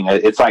 dang,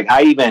 it's like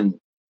I even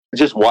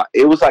just,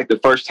 it was like the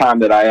first time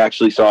that I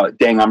actually saw,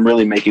 dang, I'm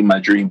really making my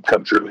dream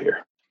come true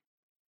here.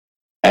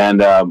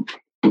 And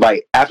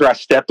like after I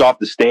stepped off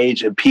the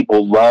stage and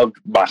people loved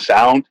my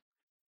sound,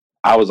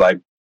 I was like,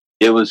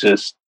 it was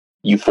just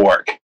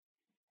euphoric.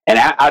 And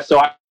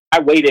I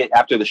waited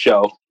after the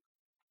show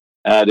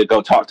to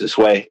go talk to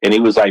Sway, and he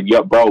was like,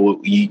 "Yo, bro,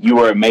 you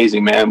were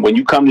amazing, man. When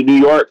you come to New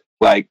York,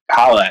 like,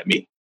 holla at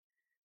me."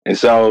 And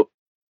so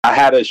I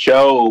had a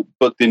show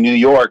booked in New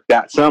York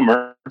that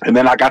summer, and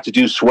then I got to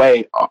do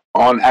Sway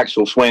on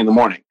actual Sway in the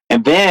Morning.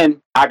 And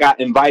then I got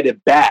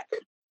invited back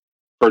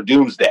for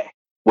Doomsday,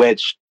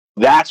 which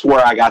that's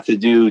where I got to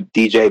do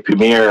DJ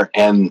Premier,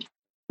 and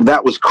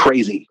that was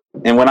crazy.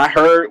 And when I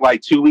heard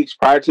like 2 weeks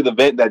prior to the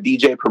event that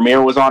DJ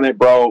Premier was on it,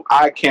 bro,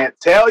 I can't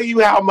tell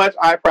you how much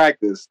I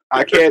practiced.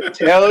 I can't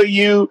tell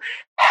you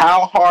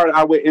how hard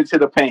I went into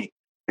the paint.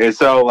 And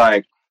so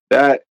like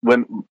that,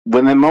 when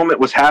the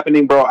moment was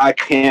happening, bro, I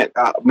can't,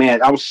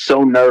 man, I was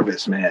so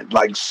nervous, man,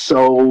 like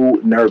so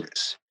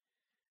nervous.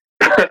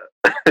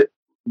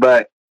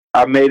 But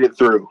I made it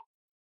through,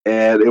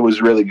 and it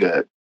was really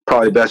good.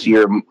 Probably the best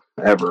year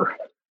ever.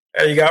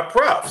 And you got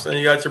props, and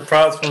you got your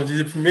props from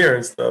DJ Premier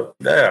and stuff.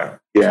 Yeah.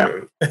 Yeah.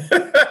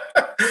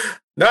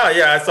 No,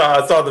 yeah, I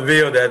saw the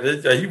video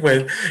that you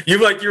went.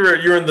 You like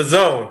you're in the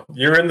zone.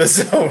 You're in the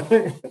zone,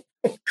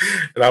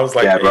 and I was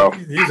like, yeah, hey, bro,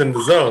 he's in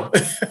the zone.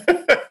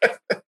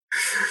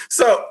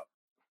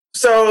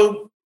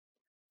 So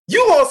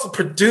you also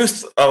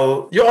produced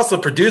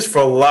for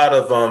a lot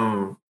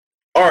of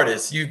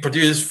artists. You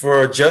produced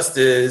for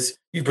Justice.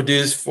 You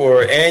produced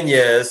for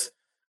Agnes.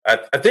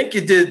 I think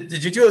you did.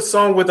 Did you do a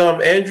song with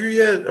Andrew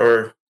yet,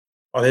 or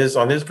on his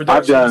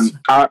productions?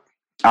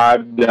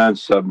 I've done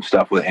some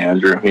stuff with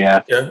Andrew.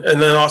 Yeah. Yeah,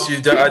 and then also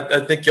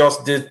I think you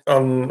also did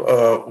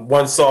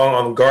one song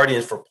on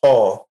Guardians for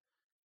Paul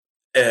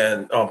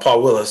and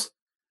Paul Willis.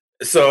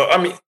 So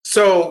I mean,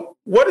 so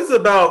what is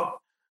it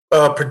about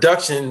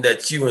production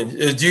that do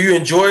you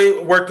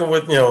enjoy working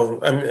with,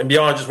 and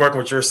beyond just working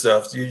with your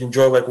stuff? Do you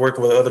enjoy like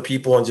working with other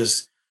people and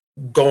just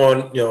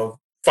going,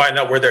 find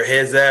out where their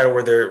heads at or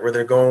where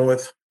they're going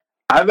with?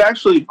 I've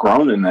actually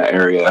grown in that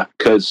area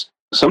because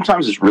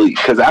sometimes it's really,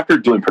 because after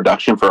doing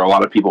production for a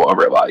lot of people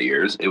over a lot of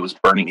years, it was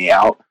burning me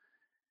out.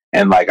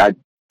 And like,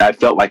 I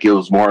felt like it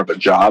was more of a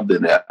job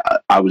than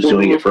I was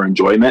doing it for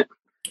enjoyment.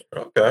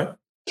 Okay.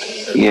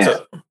 Yeah.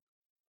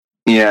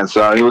 Yeah.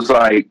 So it was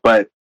like,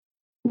 but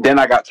then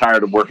I got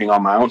tired of working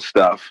on my own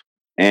stuff.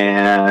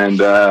 And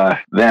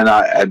then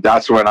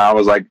that's when I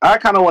was like, I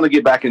kind of want to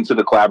get back into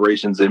the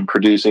collaborations and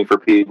producing for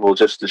people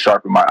just to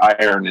sharpen my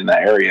iron in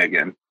that area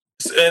again.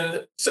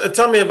 And so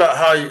tell me about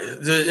how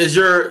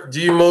do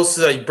you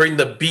mostly like bring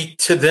the beat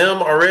to them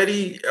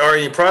already or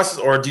in process,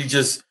 or do you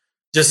just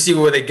see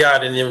what they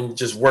got and then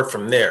just work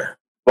from there?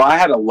 Well, I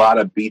had a lot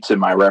of beats in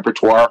my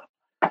repertoire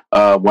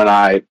when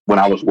I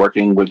was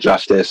working with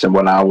Justice, and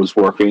when I was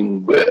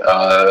working with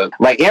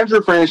like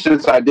Andrew, for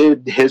instance. I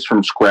did his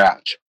from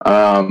scratch,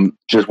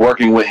 just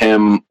working with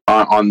him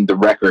on the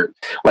record.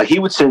 Like he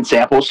would send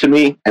samples to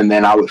me, and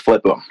then I would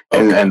flip them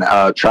and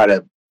try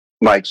to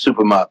like soup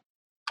them up.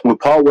 With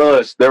Paul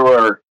Willis, there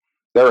were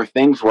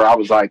things where I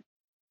was like,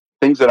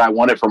 things that I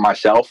wanted for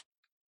myself,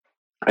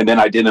 and then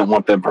I didn't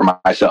want them for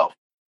myself,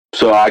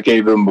 so I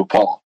gave them to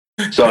Paul.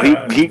 So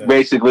he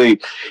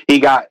basically, he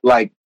got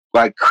like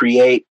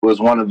Create was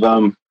one of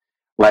them.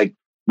 Like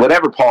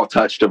whatever Paul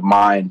touched of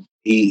mine,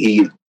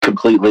 he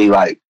completely,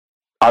 like,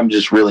 I'm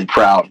just really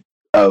proud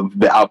of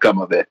the outcome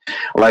of it.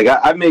 Like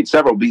I made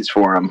several beats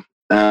for him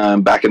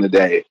back in the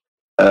day.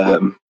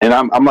 And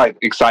I'm like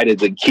excited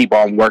to keep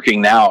on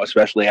working now,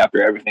 especially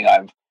after everything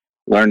I've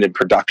learned in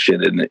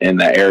production in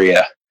that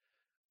area.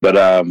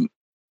 But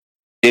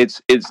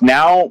it's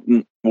now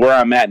where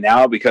I'm at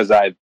now because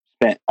I've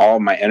spent all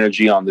my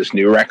energy on this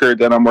new record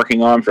that I'm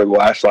working on for the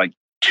last like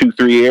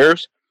 2-3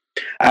 years.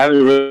 I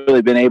haven't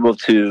really been able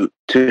to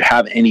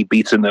have any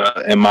beats in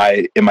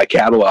my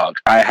catalog.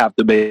 I have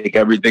to make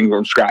everything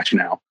from scratch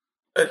now.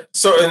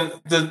 So, and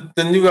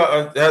the new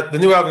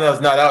album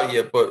is not out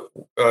yet, but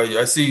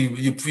I see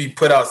you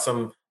put out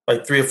some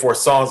like 3 or 4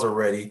 songs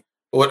already.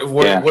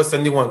 What's the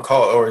new one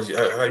called, or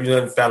have you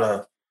haven't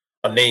found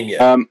a name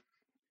yet?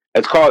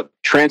 It's called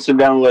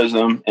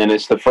Transcendentalism, and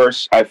it's the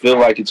first. I feel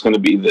like it's going to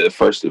be the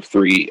first of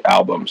 3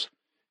 albums.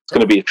 It's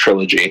going to be a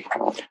trilogy,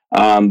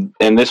 and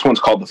this one's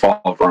called The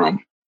Fall of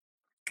Rome.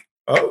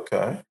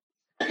 Okay,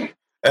 and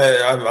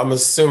I'm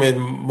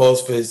assuming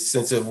most of it,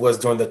 since it was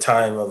during the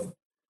time of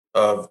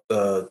of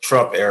the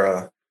Trump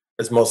era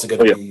is mostly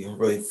going to be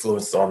really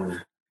influenced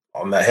on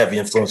that, heavy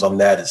influence on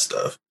that and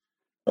stuff.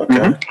 Okay.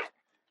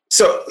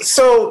 Mm-hmm.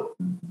 So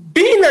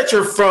being that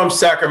you're from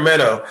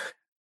Sacramento,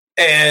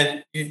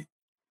 and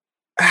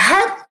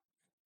how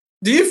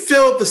do you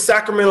feel the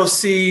Sacramento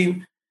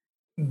scene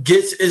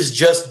gets its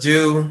just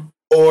due,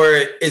 or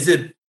is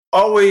it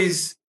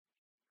always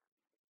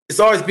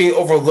being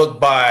overlooked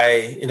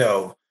by,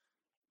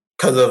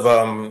 because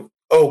of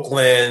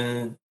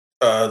Oakland,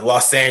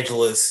 Los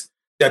Angeles,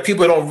 that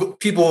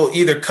people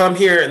either come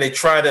here and they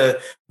try to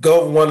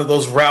go one of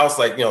those routes,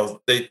 like,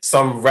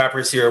 some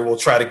rappers here will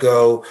try to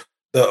go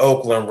the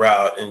Oakland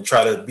route and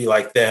try to be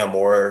like them,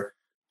 or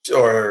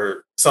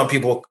some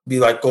people be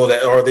like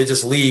or they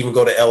just leave and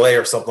go to LA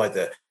or something like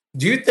that.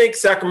 Do you think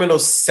Sacramento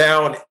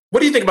sound?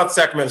 What do you think about the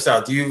Sacramento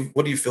sound?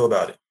 What do you feel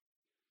about it?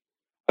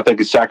 I think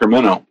it's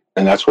Sacramento,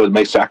 and that's what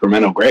makes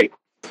Sacramento great.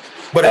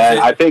 But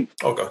I think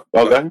okay.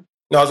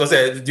 No, I was gonna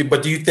say,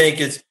 but do you think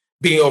it's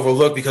being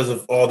overlooked because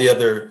of all the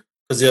other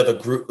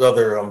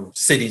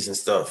cities and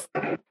stuff?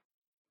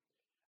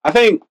 I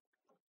think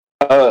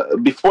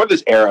before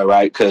this era,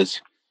 right?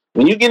 Because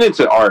when you get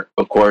into art,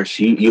 of course,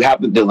 you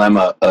have the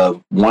dilemma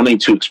of wanting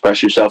to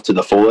express yourself to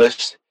the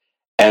fullest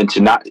and to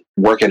not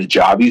work at a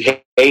job you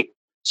hate.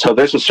 So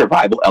there's a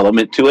survival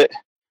element to it.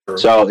 Sure.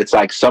 So it's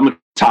like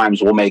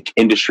sometimes we'll make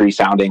industry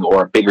sounding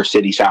or bigger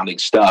city sounding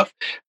stuff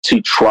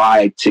to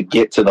try to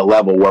get to the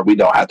level where we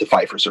don't have to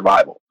fight for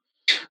survival.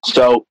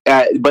 So,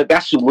 but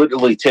that's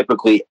literally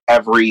typically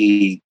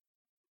every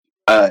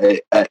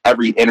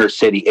inner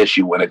city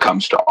issue when it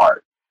comes to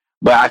art.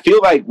 But I feel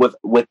like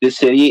with this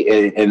city,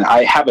 and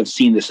I haven't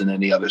seen this in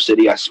any other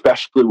city,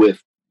 especially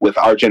with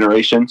our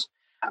generations.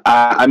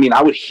 I mean,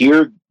 I would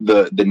hear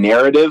the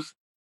narrative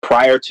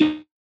prior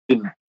to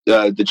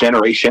the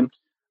generation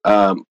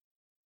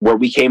where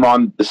we came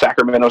on the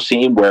Sacramento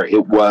scene, where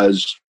it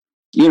was,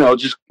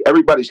 just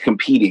everybody's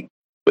competing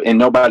and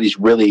nobody's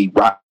really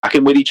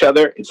rocking with each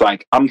other. It's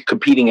like, I'm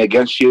competing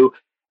against you,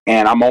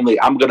 and I'm going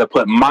to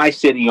put my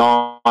city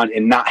on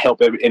and not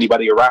help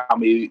anybody around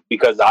me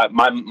because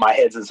my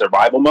head's in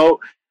survival mode.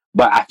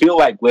 But I feel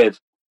like with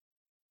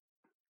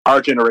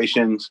our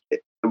generations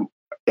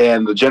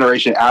and the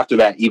generation after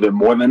that, even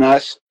more than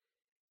us,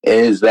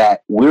 is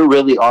that we're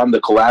really on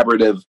the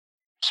collaborative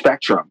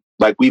spectrum.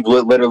 Like, we've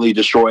literally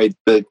destroyed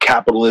the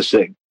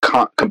capitalistic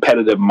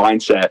competitive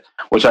mindset,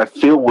 which I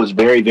feel was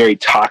very, very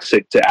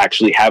toxic to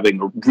actually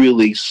having a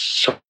really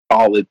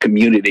solid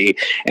community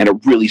and a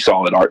really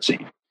solid art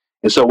scene.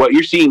 And so what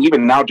you're seeing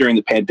even now during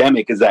the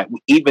pandemic is that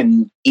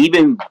even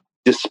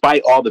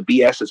despite all the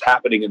BS that's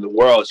happening in the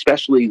world,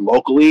 especially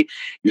locally,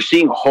 you're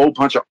seeing a whole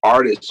bunch of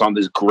artists on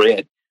this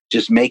grid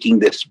just making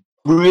this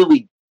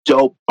really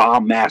dope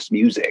bomb-ass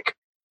music.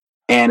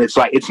 And it's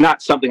like, it's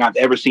not something I've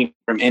ever seen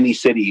from any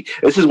city.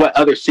 This is what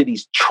other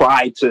cities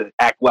try to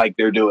act like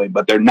they're doing,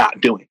 but they're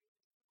not doing.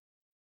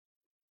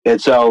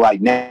 And so like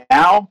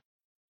now,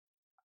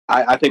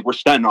 I think we're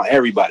stunting on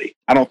everybody.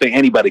 I don't think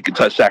anybody could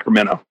touch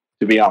Sacramento,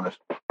 to be honest.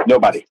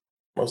 Nobody.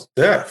 Most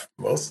deaf.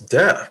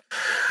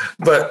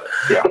 But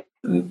yeah.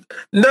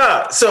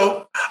 Nah,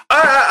 so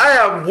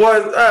I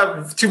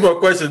have two more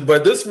questions,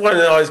 but this one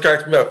always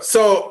cracks me up.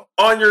 So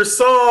on your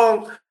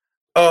song,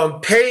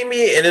 Pay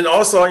Me, and then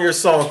also on your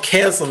song,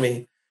 Cancel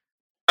Me,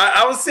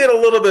 I was seeing a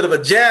little bit of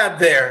a jab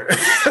there.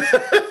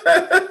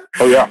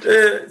 Oh yeah.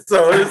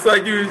 So it's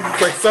like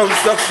some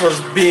stuff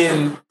was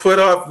being put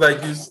up, like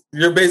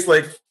you're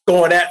basically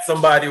going at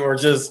somebody, or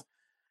just,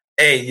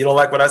 hey, you don't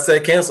like what I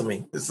said, cancel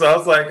me. So I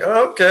was like,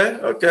 oh,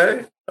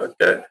 okay.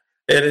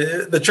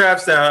 And the trap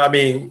sound, I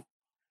mean,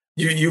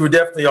 you were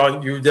definitely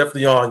on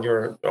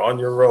your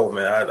roll,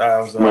 man.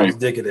 I was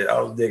digging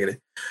it.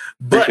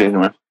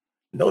 But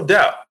no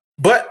doubt.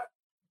 But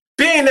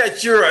being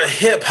that you're a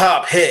hip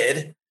hop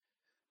head,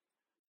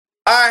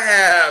 I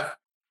have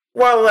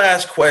one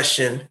last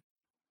question.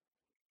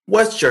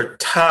 What's your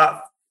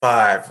top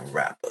 5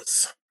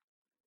 rappers?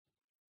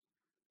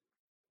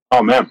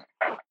 Oh man.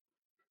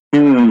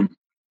 I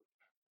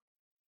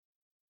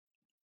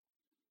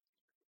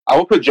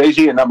will put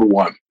Jay-Z at number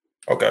 1.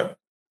 Okay.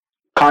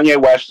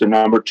 Kanye West at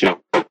number 2.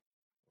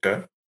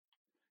 Okay.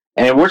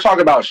 And we're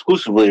talking about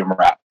exclusively in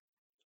rap.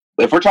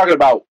 If we're talking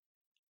about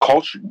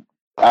culture,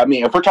 I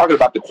mean, if we're talking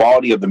about the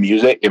quality of the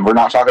music and we're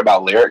not talking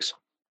about lyrics,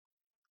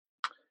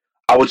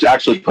 I would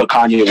actually put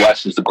Kanye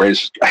West as the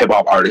greatest hip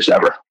hop artist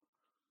ever.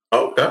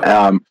 Okay.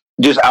 I'm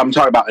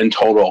talking about in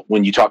total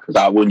when you talk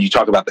about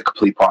the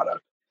complete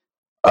product.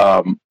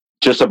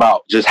 Just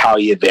how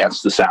he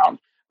advanced the sound.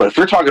 But if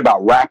you're talking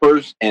about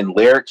rappers and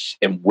lyrics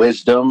and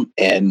wisdom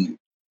and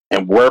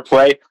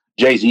wordplay,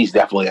 Jay-Z's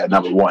definitely at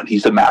number 1.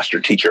 He's the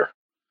master teacher.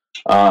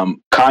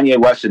 Kanye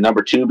West at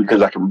number 2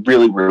 because I can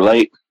really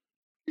relate.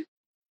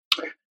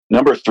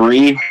 Number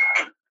 3,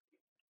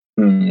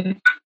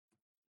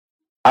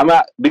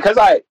 because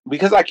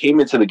I came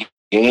into the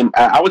game,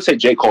 I would say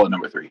J. Cole at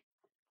number 3.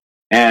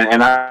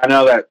 And I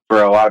know that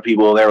for a lot of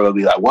people, they will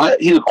be like,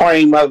 "What? He's a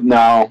corny mother?"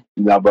 No,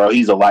 bro.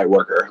 He's a light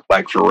worker,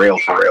 like for real.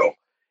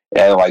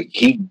 And like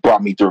he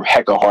brought me through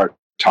hecka hard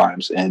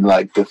times, and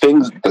like the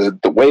things,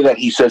 the way that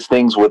he says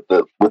things with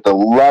the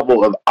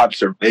level of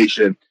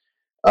observation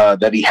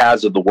that he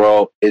has of the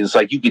world is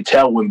like, you can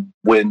tell when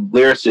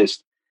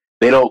lyricists,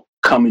 they don't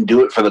come and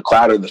do it for the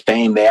clout or the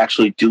fame. They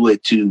actually do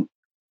it to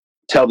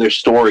tell their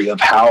story of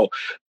how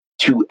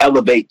to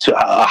elevate to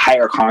a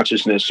higher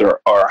consciousness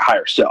or a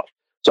higher self.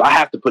 So I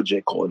have to put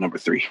J. Cole at number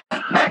 3.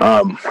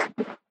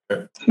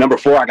 Number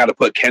 4, I got to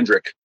put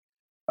Kendrick.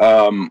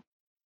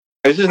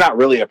 This is not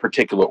really a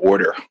particular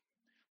order.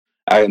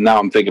 Now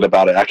I'm thinking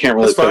about it. I can't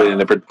really put it in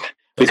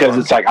because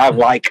it's like I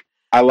like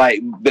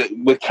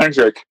with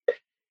Kendrick.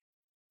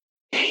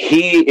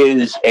 He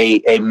is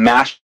a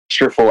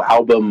masterful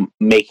album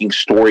making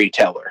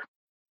storyteller.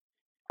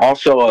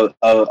 Also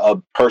a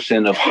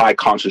person of high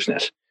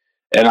consciousness.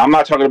 And I'm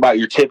not talking about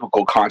your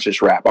typical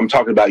conscious rap. I'm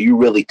talking about you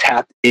really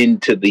tapped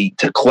into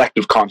to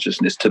collective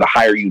consciousness, to the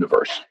higher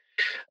universe.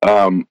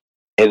 And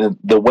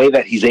the way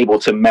that he's able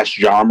to mesh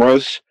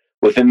genres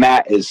within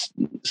that is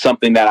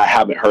something that I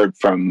haven't heard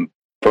from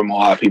a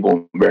lot of people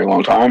in a very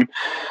long time.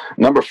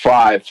 Number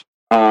 5,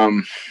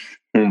 I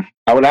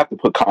would have to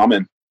put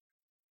Common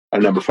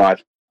at number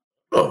 5.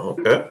 Oh,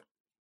 okay.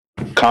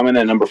 Common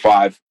at number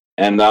 5.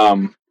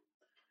 And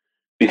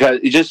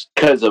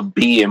because of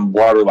B and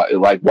Water,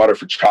 like Water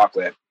for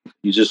Chocolate,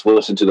 you just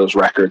listen to those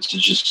records,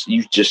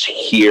 you just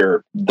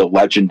hear the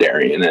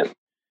legendary in it.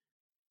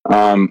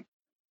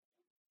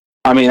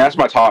 I mean, that's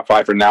my top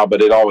 5 for now,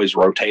 but it always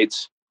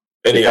rotates.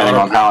 Any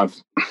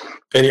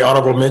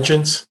honorable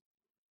mentions?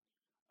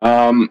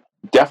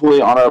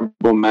 Definitely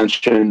honorable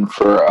mention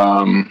for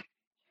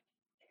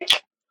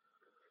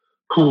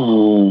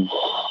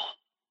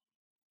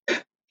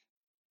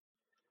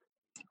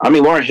I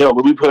mean, Lauryn Hill,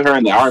 but we put her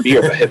in the R&B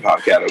or the hip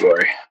hop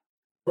category.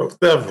 Well,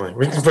 definitely,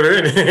 we can put her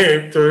in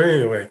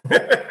anyway.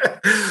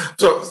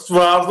 So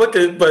I was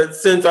looking, but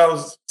since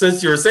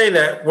you were saying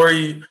that,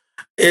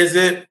 is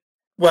it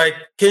like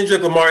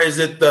Kendrick Lamar? Is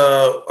it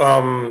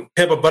the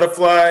Pimp a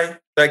Butterfly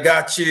that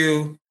got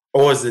you,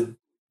 or was it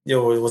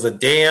was a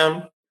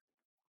Damn,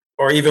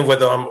 or even with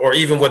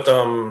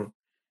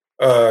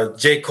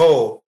J.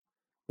 Cole?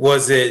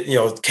 Was it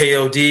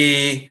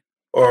KOD?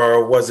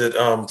 Or was it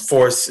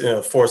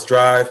Force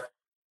Drive?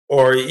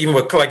 Or even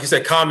with, like you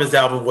said, Common's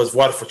album was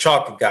Water for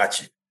Chocolate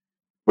got you.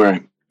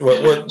 Right. What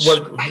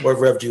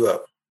revved you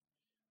up?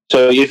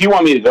 So if you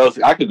want me to go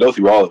through, I could go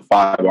through all the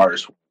 5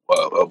 artists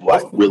of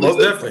like really.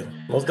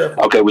 Most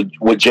definitely. Okay,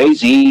 with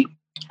Jay-Z,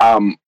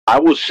 I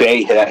will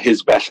say that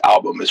his best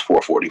album is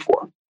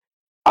 444.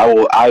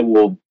 I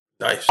will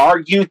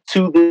argue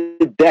to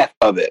the death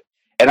of it.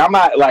 And I'm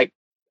not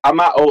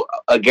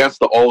against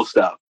the old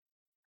stuff.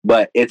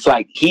 But it's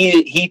like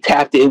he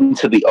tapped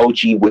into the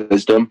OG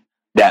wisdom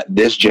that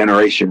this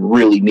generation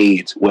really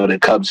needs when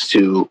it comes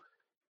to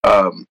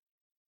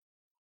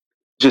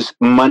just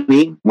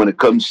money, when it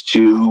comes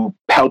to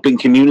helping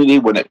community,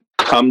 when it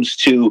comes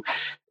to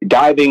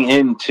diving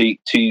into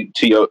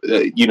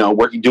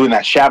working, doing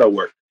that shadow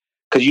work.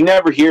 Because you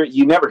never hear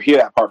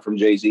that part from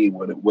Jay-Z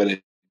when it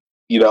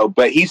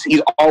but he's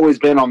always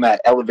been on that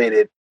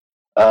elevated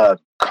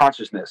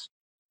consciousness,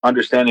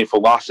 understanding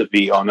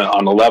philosophy on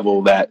a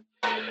level that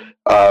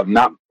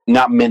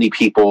not many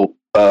people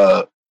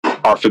are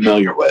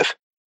familiar with,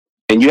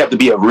 and you have to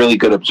be a really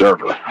good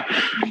observer.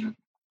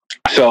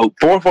 So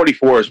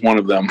 444 is one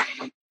of them.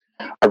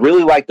 I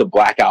really like the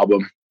Black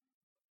Album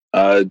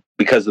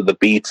because of the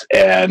beats,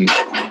 and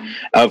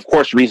of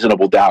course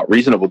Reasonable Doubt.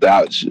 Reasonable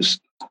Doubt is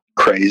just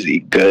crazy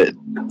good.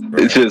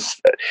 It's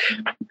just,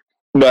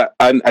 but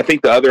I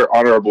think the other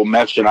honorable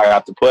mention I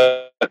have to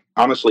put,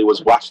 honestly,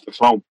 was Watch the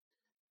Throne.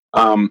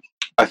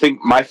 I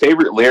think my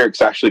favorite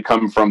lyrics actually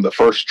come from the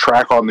first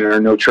track on there,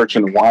 No Church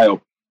in the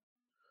Wild.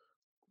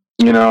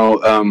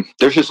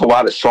 There's just a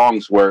lot of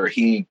songs where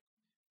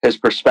his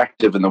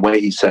perspective and the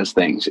way he says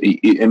things,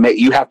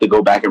 you have to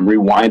go back and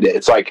rewind it.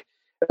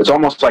 It's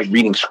almost like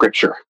reading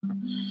scripture.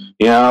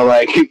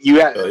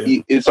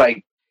 It's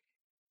like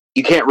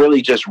you can't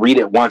really just read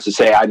it once and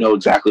say, I know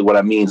exactly what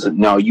it means.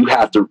 No, you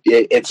have to,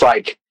 it's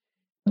like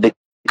the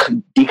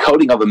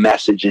decoding of a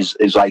message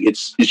is like,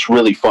 it's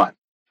really fun.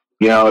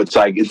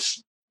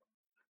 It's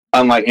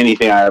unlike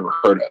anything I ever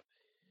heard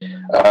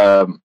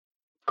of.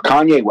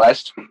 Kanye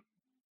West,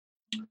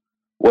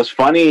 what's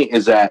funny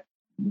is that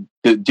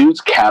the dude's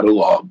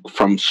catalog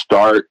from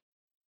start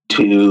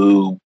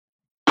to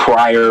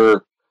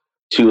prior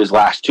to his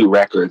last 2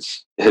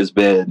 records has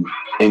been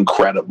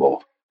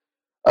incredible.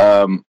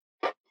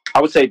 I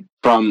would say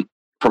from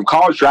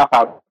College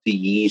Dropout to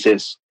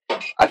Yeezus,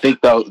 I think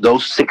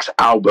those 6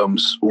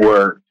 albums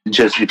were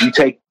just,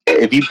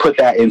 if you put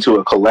that into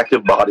a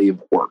collective body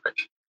of work,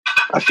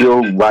 I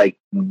feel like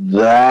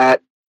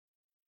that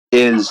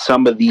is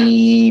some of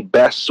the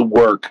best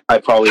work I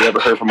probably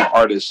ever heard from an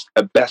artist,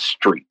 a best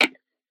streak.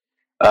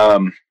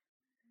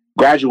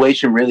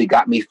 Graduation really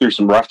got me through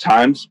some rough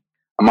times.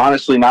 I'm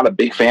honestly not a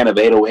big fan of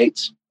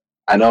 808s.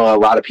 I know a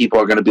lot of people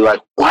are going to be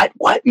like, what?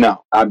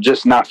 No, I'm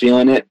just not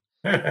feeling it.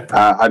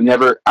 I've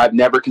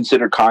never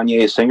considered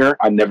Kanye a singer.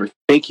 I never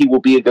think he will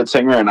be a good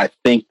singer, and I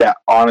think that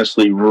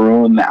honestly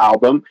ruined the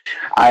album.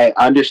 I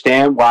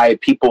understand why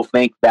people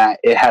think that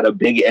it had a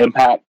big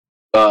impact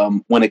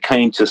when it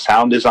came to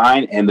sound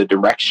design and the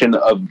direction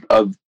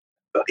of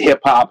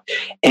hip hop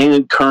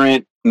and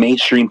current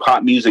mainstream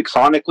pop music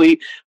sonically,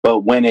 but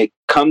when it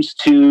comes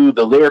to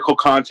the lyrical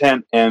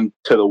content and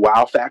to the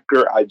wow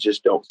factor, I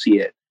just don't see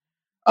it.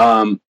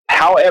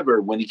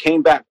 However, when he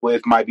came back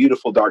with My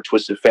Beautiful Dark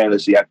Twisted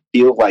Fantasy, I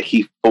feel like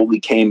he fully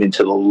came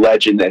into the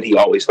legend that he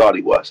always thought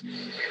he was.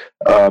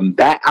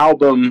 That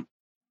album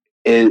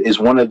is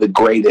one of the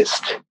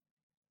greatest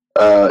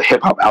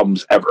hip hop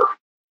albums ever.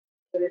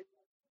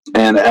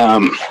 And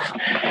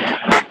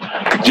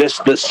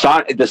just the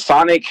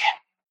sonic,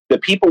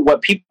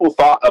 what people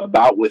thought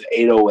about with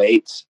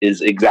 808s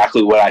is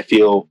exactly what I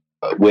feel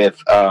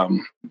with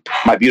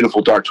My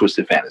Beautiful Dark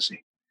Twisted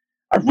Fantasy.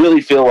 I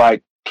really feel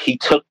like he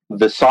took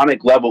the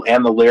sonic level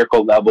and the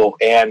lyrical level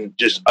and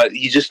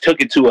he just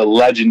took it to a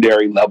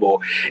legendary level.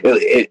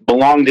 It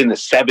belonged in the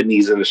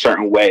 70s in a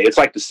certain way. It's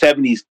like the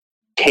 70s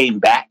came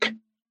back,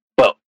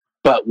 but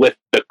with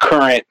the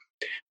current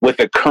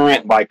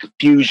like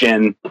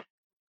fusion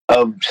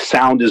of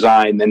sound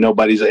design that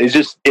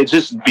it's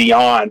just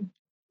beyond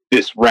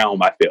this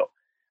realm, I feel.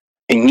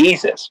 And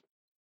Yeezus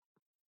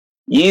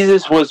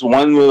was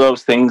one of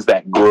those things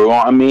that grew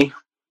on me.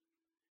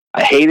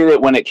 I hated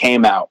it when it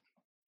came out.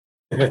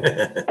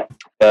 Hated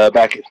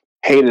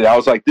it. I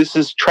was like, this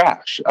is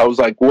trash. I was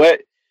like,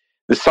 what?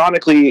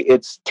 Sonically,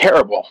 it's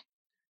terrible.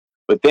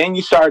 But then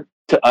you start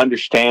to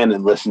understand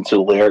and listen to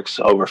the lyrics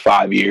over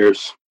 5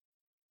 years,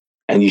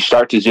 and you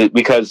start to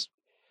because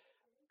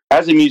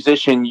as a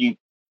musician, you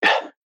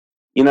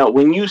know,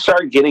 when you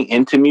start getting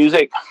into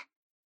music,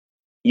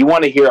 you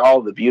want to hear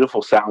all the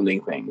beautiful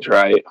sounding things,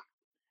 right?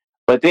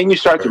 But then you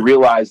start to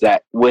realize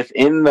that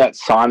within that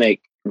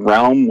sonic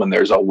realm, when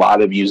there's a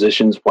lot of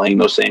musicians playing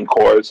those same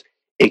chords,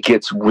 it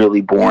gets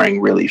really boring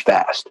really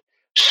fast.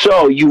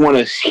 So you want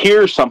to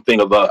hear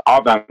something of an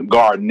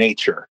avant-garde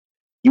nature.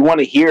 You want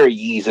to hear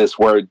Yeezus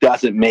where it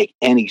doesn't make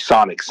any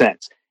sonic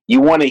sense.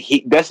 You want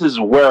to this is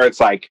where it's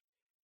like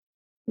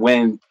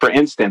when, for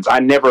instance,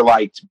 I never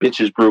liked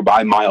Bitches Brew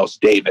by Miles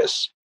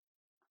Davis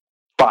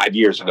 5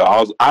 years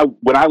ago.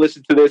 When I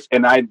listened to this,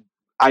 and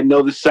I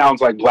know this sounds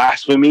like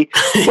blasphemy,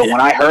 but when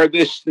I heard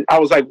this, I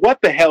was like, what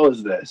the hell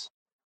is this?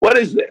 What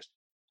is this?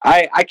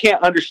 I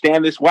can't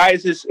understand this. Why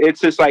is this? It's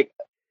just like,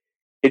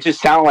 it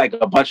just sounded like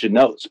a bunch of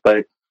notes.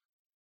 But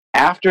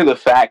after the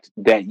fact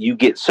that you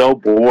get so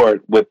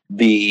bored with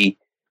the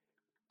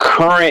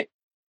current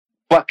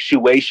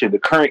fluctuation, the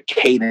current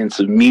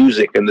cadence of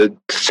music and the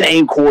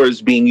same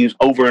chords being used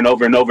over and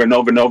over and over and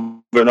over and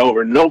over and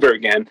over and over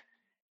again,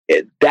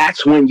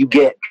 that's when you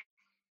get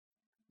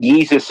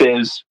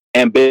Yeezus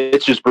and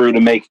Bitches Brew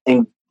to make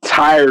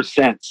entire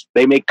sense.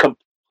 They make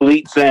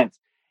complete sense.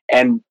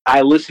 And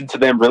I listen to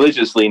them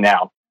religiously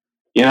now.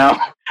 You know,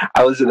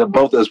 I listen to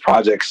both those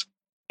projects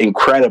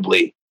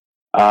incredibly.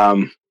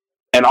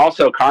 And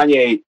also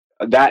Kanye,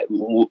 that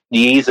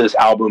Yeezus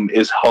album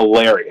is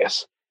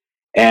hilarious.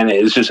 And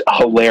it's just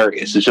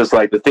hilarious. It's just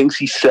like the things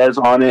he says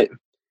on it.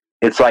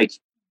 It's like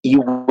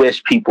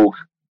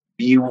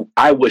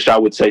I wish I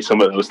would say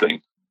some of those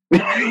things.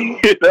 You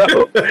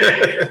know?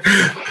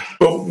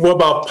 But what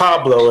about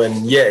Pablo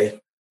and Ye?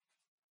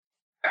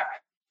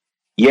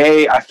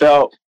 Ye, I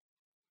felt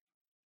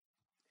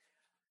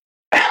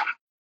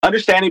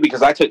understanding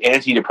because I took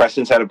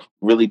antidepressants at a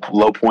really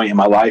low point in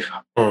my life.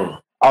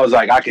 I was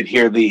like, I could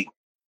hear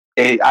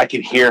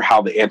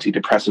how the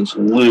antidepressants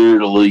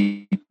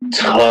literally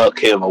took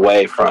him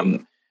away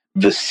from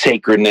the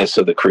sacredness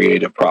of the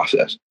creative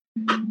process.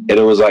 And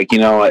it was like, you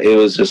know, it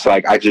was just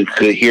like, I just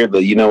could hear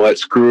you know what,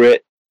 screw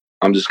it.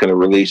 I'm just going to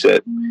release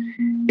it.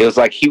 It was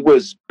like he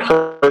was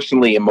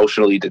personally,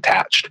 emotionally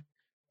detached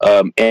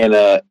in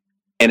an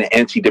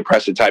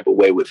antidepressant type of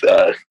way with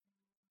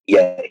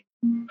Ye.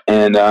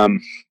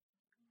 And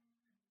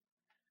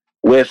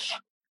with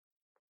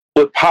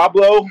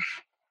Pablo,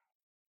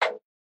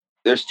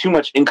 there's too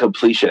much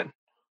incompletion.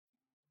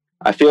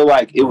 I feel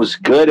like it was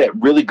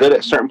really good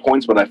at certain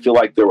points, but I feel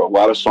like there were a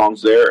lot of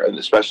songs there, and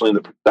especially in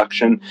the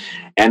production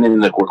and in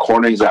the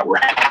recordings that were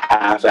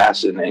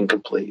half-assed and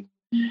incomplete.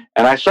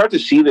 And I start to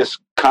see this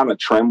kind of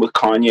trend with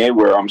Kanye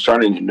where I'm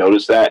starting to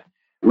notice that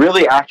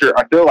really after,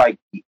 I feel like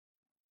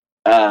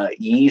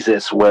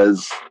Yeezus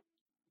was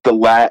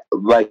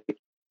like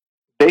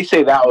they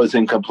say that was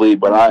incomplete,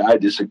 but I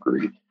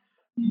disagree.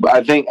 But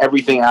I think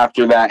everything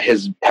after that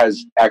has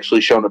actually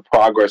shown a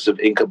progress of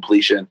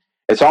incompletion.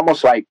 It's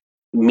almost like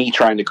me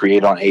trying to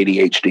create on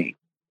ADHD,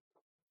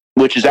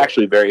 which is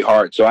actually very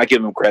hard. So I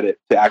give him credit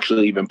to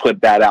actually even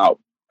put that out.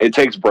 It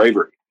takes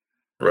bravery,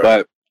 right.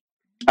 But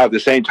at the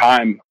same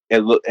time,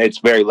 it's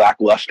very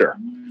lackluster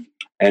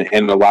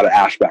in a lot of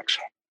aspects.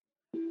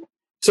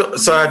 So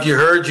have you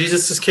heard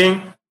Jesus is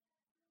King?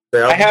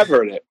 I have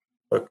heard it.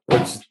 What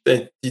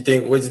do you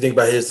think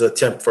about his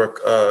attempt for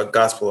a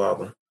gospel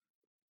album?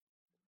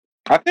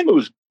 I think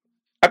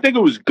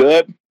it was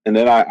good, and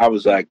then I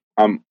was like,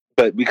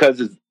 but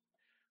because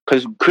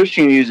because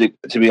Christian music,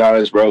 to be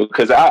honest, bro,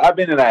 because I've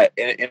been in that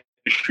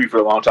industry for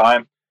a long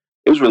time.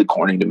 It was really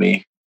corny to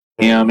me.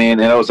 You know what I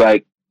mean? And I was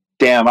like,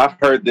 damn, I've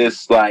heard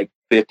this like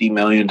 50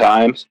 million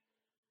times.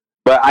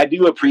 But I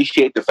do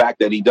appreciate the fact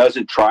that he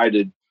doesn't try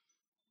to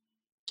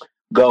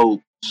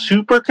go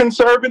super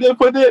conservative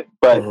with it,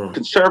 but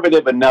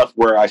conservative enough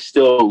where I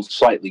still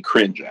slightly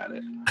cringe at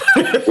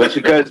it. Which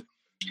because,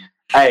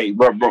 hey,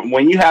 bro,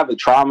 when you have the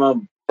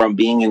trauma from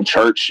being in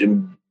church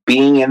and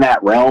being in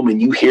that realm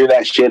and you hear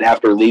that shit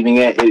after leaving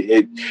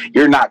it,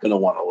 you're not going to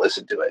want to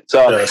listen to it.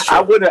 So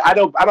I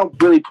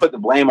don't really put the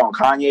blame on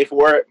Kanye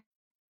for it.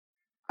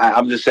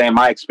 I'm just saying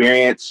my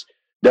experience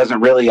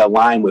doesn't really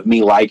align with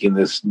me liking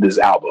this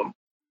album.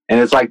 And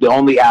it's like the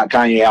only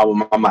Kanye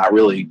album I'm not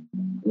really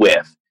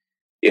with,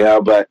 you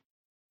know, but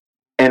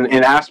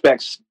in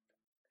aspects,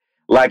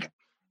 like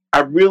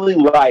I really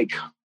like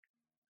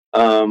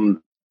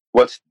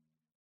what's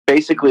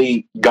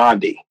basically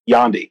Yandhi.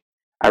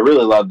 I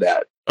really love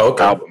that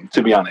album,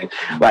 to be honest.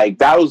 Like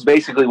that was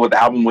basically what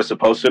the album was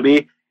supposed to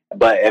be.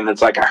 And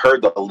it's like I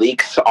heard the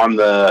leak on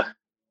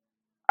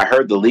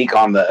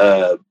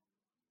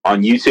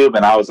YouTube,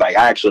 and I was like,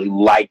 I actually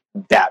like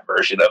that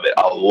version of it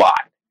a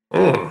lot.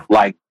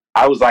 Like,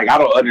 I was like, I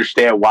don't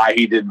understand why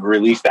he didn't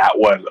release that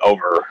one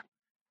over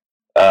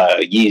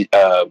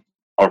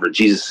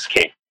Jesus is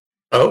King.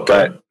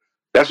 But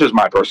that's just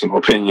my personal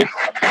opinion.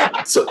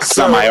 So it's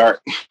not my art.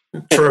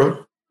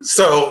 True.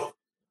 So,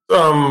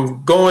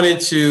 going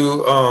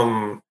into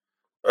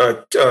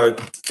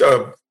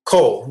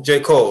Cole, J.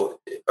 Cole,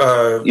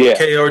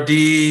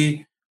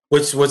 KRD,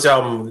 which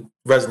album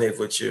resonates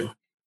with you?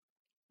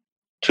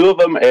 Two of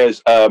them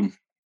is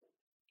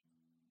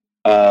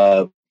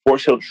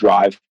Forest Hills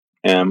Drive,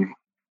 and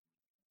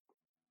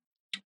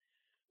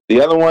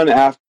the other one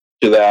after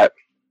that,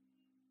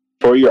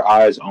 For Your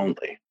Eyes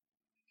Only.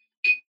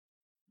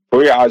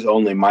 For Your Eyes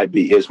Only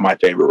is my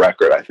favorite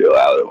record, I feel,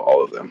 out of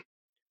all of them.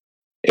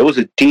 It was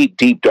a deep,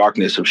 deep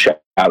darkness of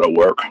shadow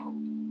work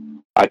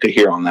I could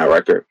hear on that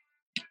record.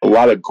 A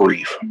lot of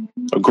grief.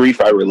 A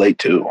grief I relate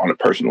to on a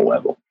personal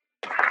level.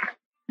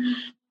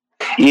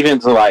 Even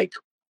to like,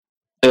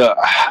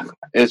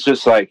 it's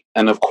just like,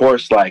 and of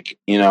course, like,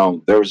 you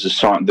know, there's a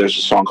song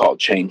called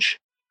Change,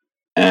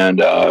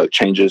 and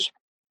Changes,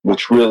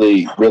 which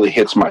really, really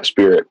hits my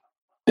spirit.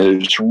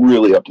 It's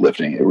really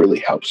uplifting. It really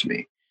helps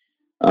me.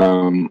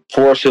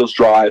 Forest Hills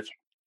Drive,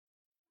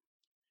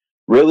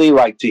 really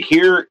like to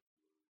hear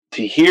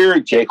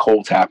J.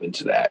 Cole tap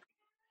into that.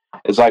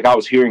 It's like I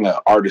was hearing an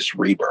artist's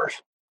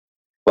rebirth.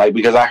 Like,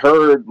 because I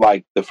heard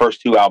like the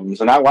first two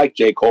albums, and I like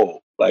J.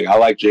 Cole. Like, I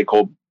like J.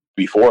 Cole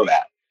before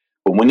that.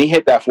 But when he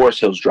hit that Forest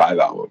Hills Drive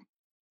album,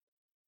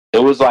 it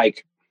was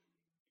like,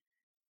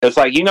 it's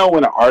like, you know,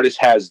 when an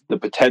artist has the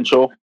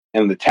potential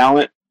and the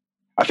talent,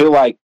 I feel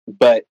like,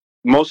 but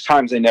most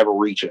times they never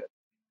reach it.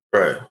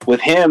 Right. With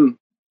him,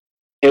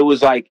 it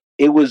was like,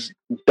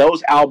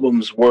 those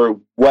albums were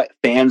what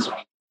fans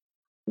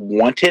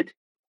wanted,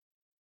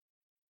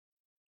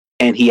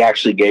 and he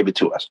actually gave it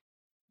to us.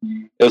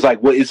 It was like,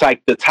 it's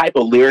like the type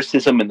of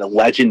lyricism and the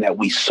legend that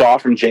we saw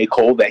from J.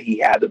 Cole, that he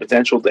had the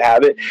potential to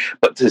have it,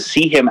 but to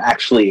see him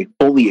actually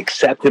fully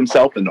accept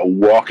himself and to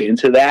walk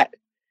into that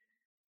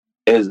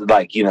is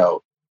like, you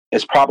know,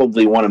 it's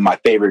probably one of my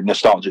favorite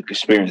nostalgic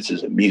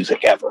experiences in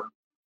music ever.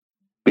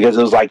 Because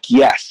it was like,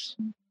 yes,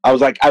 I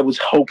was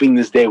hoping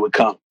this day would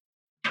come,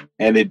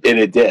 and it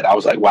did. I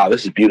was like, wow,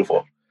 this is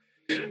beautiful.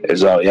 And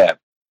so, yeah,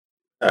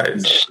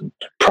 just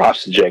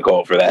props to J.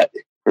 Cole for that,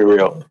 for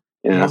real.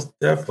 You know? Most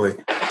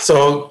definitely.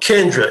 So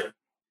Kendrick,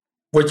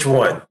 which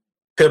one?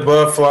 Pimp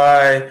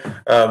Butterfly,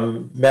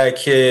 Mad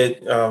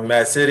Kid,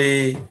 Mad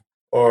City,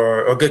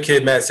 or Good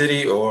Kid, Mad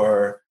City,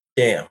 or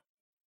Damn?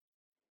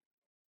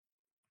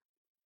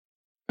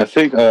 I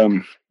think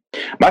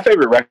my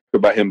favorite record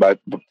by him by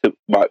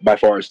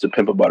far is To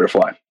Pimp a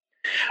Butterfly.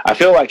 I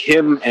feel like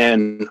him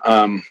and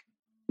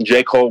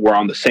J. Cole were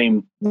on the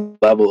same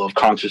level of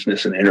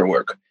consciousness and inner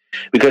work.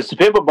 Because To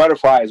Pimp a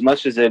Butterfly, as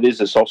much as it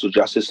is a social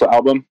justice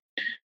album,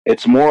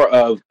 it's more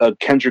of a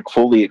Kendrick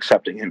fully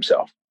accepting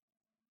himself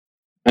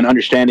and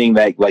understanding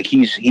that, like,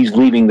 he's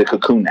leaving the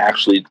cocoon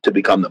actually to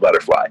become the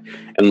butterfly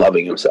and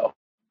loving himself,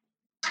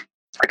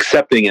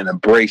 accepting and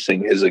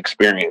embracing his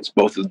experience,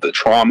 both of the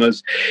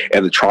traumas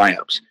and the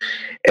triumphs.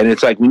 And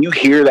it's like, when you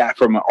hear that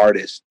from an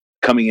artist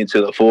coming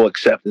into the full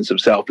acceptance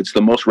of self, it's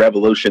the most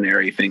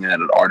revolutionary thing that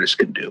an artist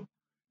can do.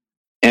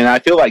 And I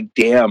feel like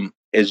Damn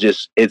is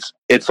just, it's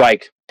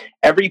like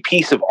every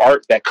piece of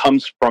art that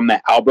comes from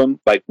that album,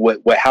 like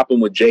what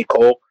happened with J.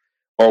 Cole,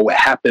 or what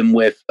happened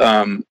with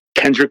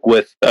Kendrick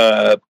with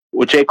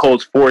J.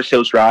 Cole's Forest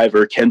Hills Drive,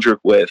 or Kendrick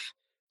with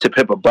To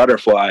Pimp a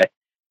Butterfly.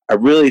 I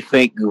really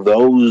think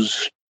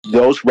those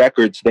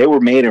records, they were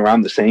made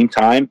around the same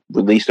time,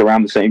 released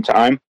around the same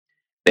time.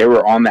 They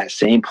were on that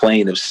same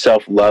plane of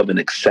self-love and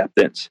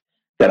acceptance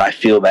that I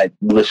feel that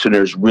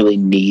listeners really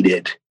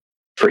needed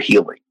for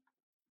healing.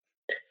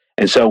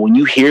 And so when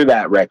you hear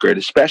that record,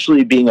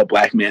 especially being a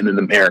black man in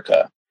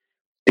America,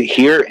 to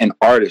hear an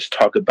artist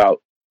talk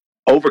about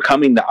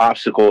overcoming the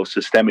obstacle of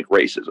systemic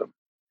racism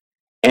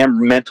and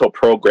mental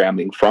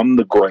programming from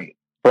the grave,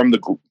 from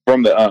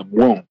the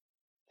womb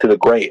to the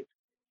grave,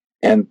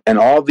 and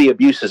all the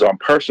abuses on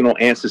personal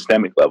and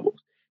systemic levels,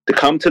 to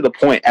come to the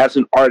point as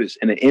an artist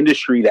in an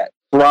industry that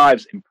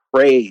thrives and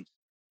preys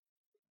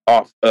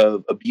off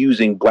of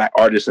abusing Black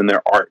artists and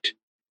their art,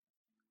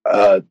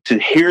 to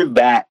hear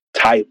that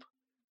type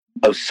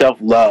of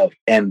self-love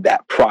and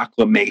that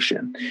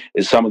proclamation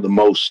is some of the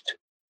most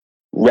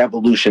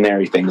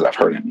revolutionary things I've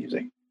heard in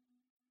music.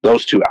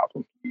 Those two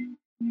albums.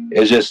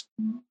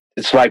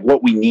 It's like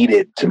what we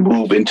needed to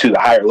move into the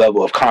higher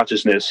level of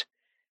consciousness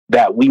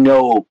that we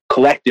know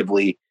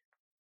collectively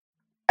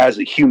as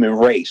a human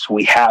race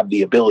we have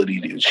the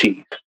ability to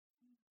achieve.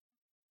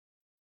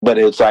 But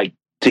it's like,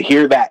 to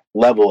hear that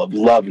level of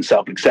love and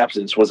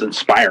self-acceptance was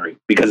inspiring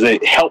because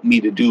it helped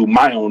me to do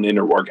my own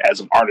inner work as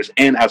an artist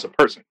and as a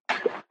person.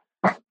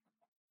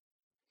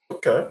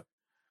 Okay.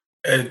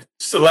 And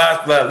so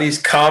last but not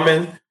least,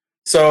 Common.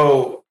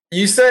 So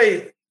you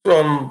say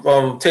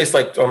taste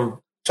like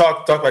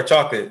talk like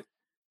chocolate,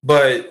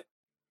 but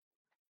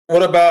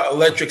what about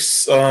Electric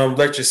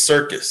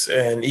Circus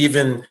and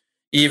even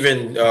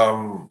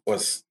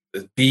what's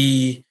the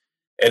B,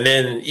 and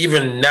then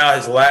even now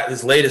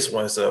his latest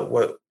one. So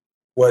what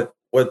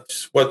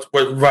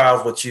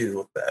riles with you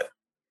with that?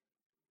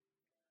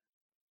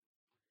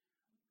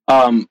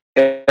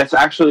 It's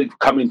actually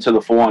coming to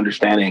the full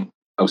understanding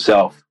of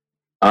self.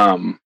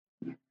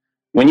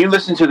 When you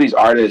listen to these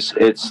artists,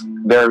 it's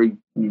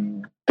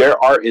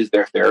their art is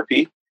their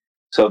therapy.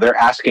 So they're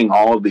asking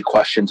all of the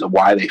questions of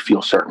why they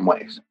feel certain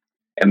ways,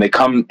 and they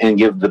come and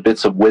give the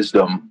bits of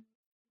wisdom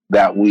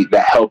that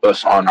help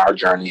us on our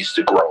journeys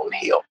to grow and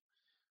heal.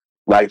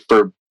 Like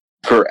for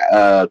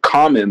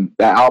Common,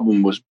 that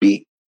album was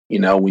beat. You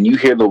know, when you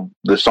hear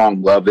the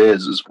song "Love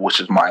Is," which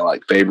is my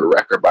like favorite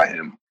record by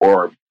him,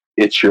 or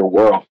 "It's Your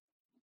World,"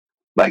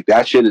 like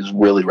that shit is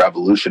really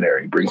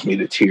revolutionary. It brings me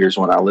to tears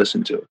when I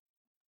listen to it.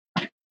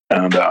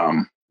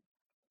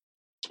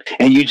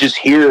 And you just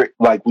hear,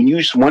 like,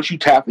 once you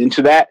tap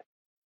into that,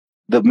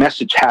 the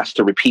message has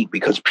to repeat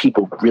because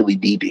people really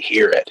need to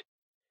hear it.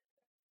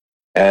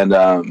 And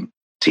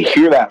to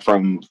hear that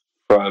from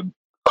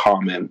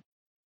Common,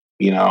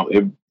 you know,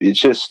 it's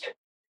just,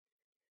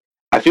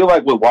 I feel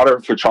like with Water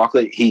for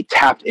Chocolate, he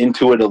tapped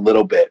into it a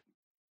little bit,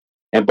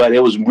 but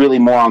it was really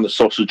more on the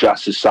social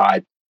justice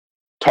side,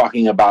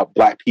 talking about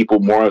Black people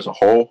more as a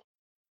whole.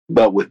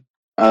 But with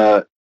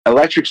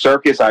Electric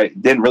Circus, I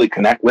didn't really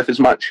connect with as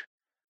much.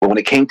 But when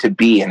it came to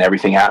B and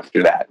everything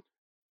after that,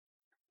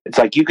 it's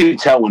like you can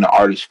tell when the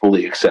artist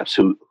fully accepts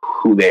who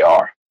they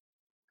are.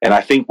 And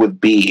I think with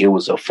B, it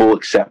was a full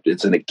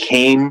acceptance, and it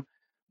came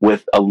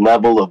with a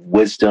level of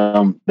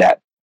wisdom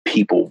that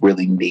people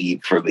really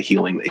need for the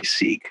healing they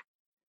seek.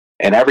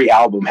 And every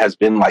album has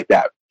been like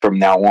that from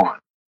now on,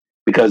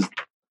 because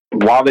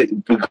while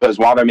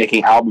they're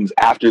making albums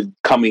after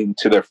coming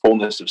to their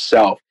fullness of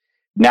self,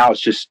 now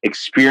it's just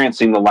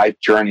experiencing the life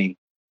journey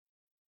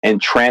and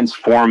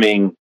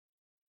transforming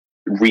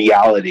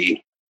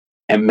reality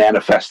and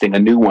manifesting a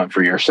new one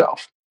for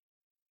yourself.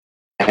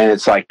 And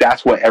it's like,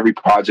 that's what every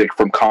project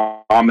from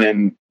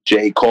Common,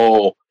 J.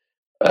 Cole,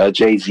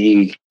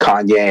 Jay-Z,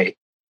 Kanye,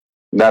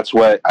 that's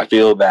what I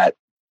feel that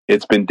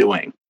it's been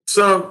doing.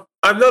 So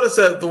I've noticed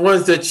that the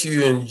ones that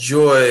you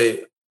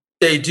enjoy,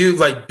 they do,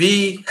 like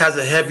B has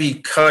a heavy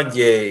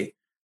Kanye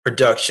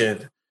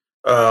production.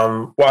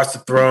 Watch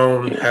the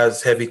Throne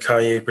has heavy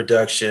Kanye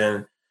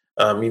production,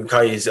 even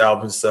Kanye's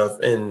album stuff.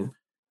 And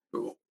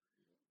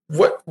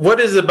what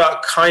is it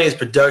about Kanye's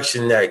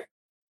production that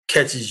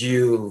catches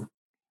you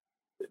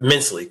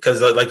immensely?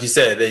 Because like you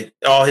said,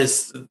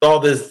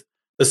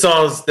 the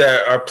songs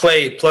that are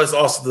played, plus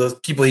also the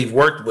people he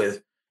worked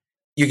with,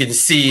 you can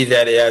see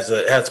that it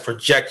has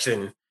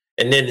projection,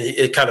 and then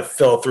it kind of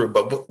fell through.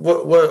 But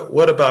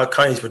what about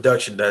Kanye's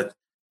production that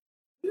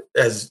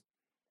has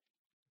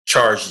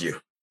charged you?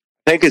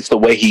 I think it's the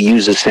way he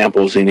uses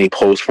samples and he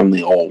pulls from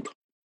the old,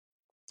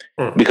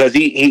 because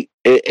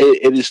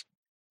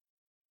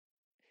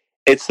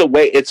it's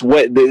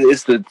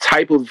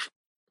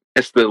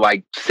the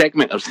like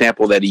segment of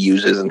sample that he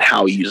uses and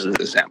how he uses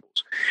the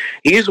samples.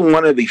 He's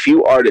one of the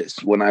few artists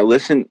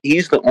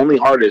he's the only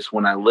artist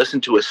when I listen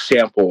to a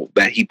sample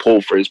that he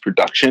pulled for his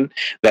production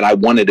that I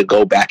wanted to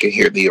go back and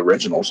hear the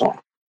original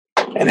song.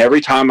 And every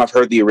time I've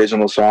heard the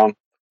original song,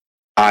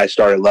 I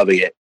started loving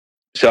it.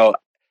 So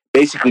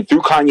basically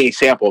through Kanye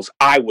samples,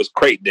 I was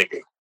crate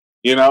digging.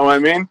 You know what I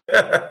mean?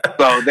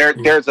 So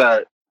there's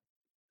a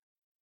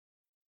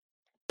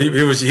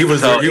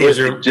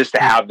just to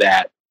have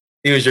that.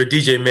 He was your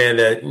DJ man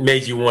that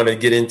made you want to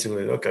get into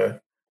it. Okay.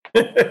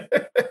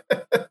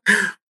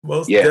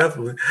 Most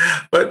definitely.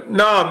 But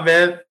no,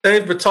 man,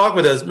 thanks for talking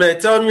with us, man.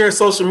 Tell them your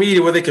social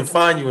media where they can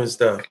find you and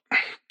stuff.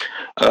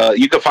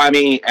 You can find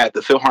me at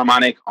the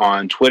Philharmonic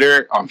on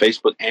Twitter, on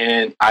Facebook,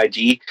 and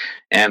IG,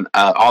 and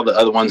all the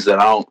other ones that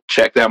I don't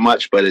check that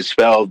much, but it's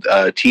spelled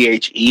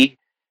ThePhilharmonik.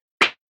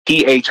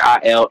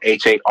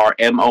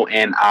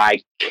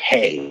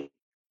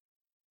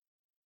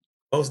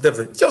 Most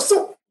definitely. Yo,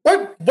 so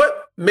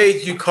what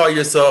made you call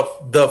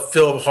yourself the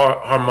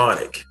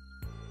Philharmonic?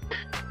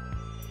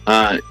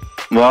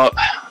 Well,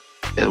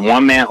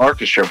 one man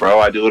orchestra, bro.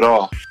 I do it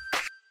all.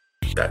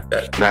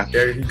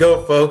 There you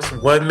go, folks.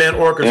 One man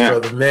orchestra.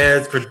 The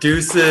man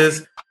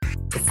produces,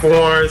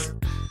 performs,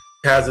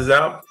 has his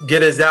album.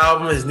 Get his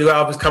album. His new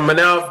album's coming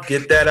out.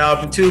 Get that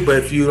album too. But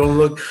if you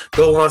don't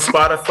go on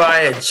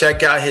Spotify and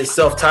check out his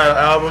self-titled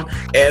album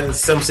and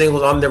some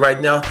singles on there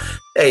right now.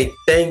 Hey,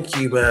 thank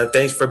you, man.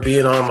 Thanks for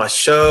being on my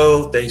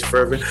show. Thanks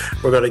for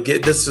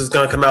this is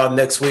gonna come out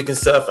next week and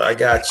stuff. I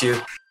got you.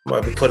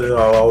 Might be putting it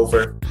all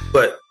over.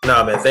 But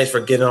nah, man, thanks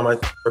for being on my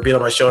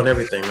show and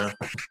everything, man.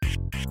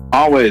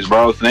 Always,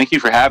 bro. Thank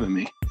you for having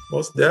me.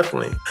 Most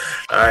definitely.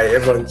 All right,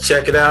 everyone,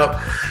 check it out.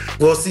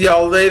 We'll see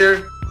y'all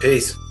later.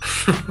 Peace.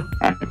 All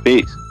right,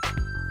 peace.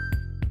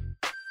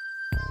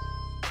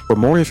 For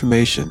more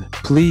information,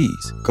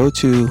 please go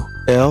to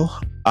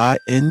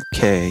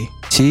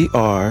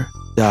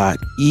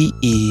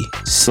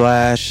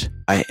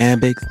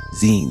linktr.ee/iambic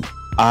zine.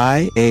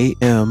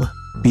 IAMBIC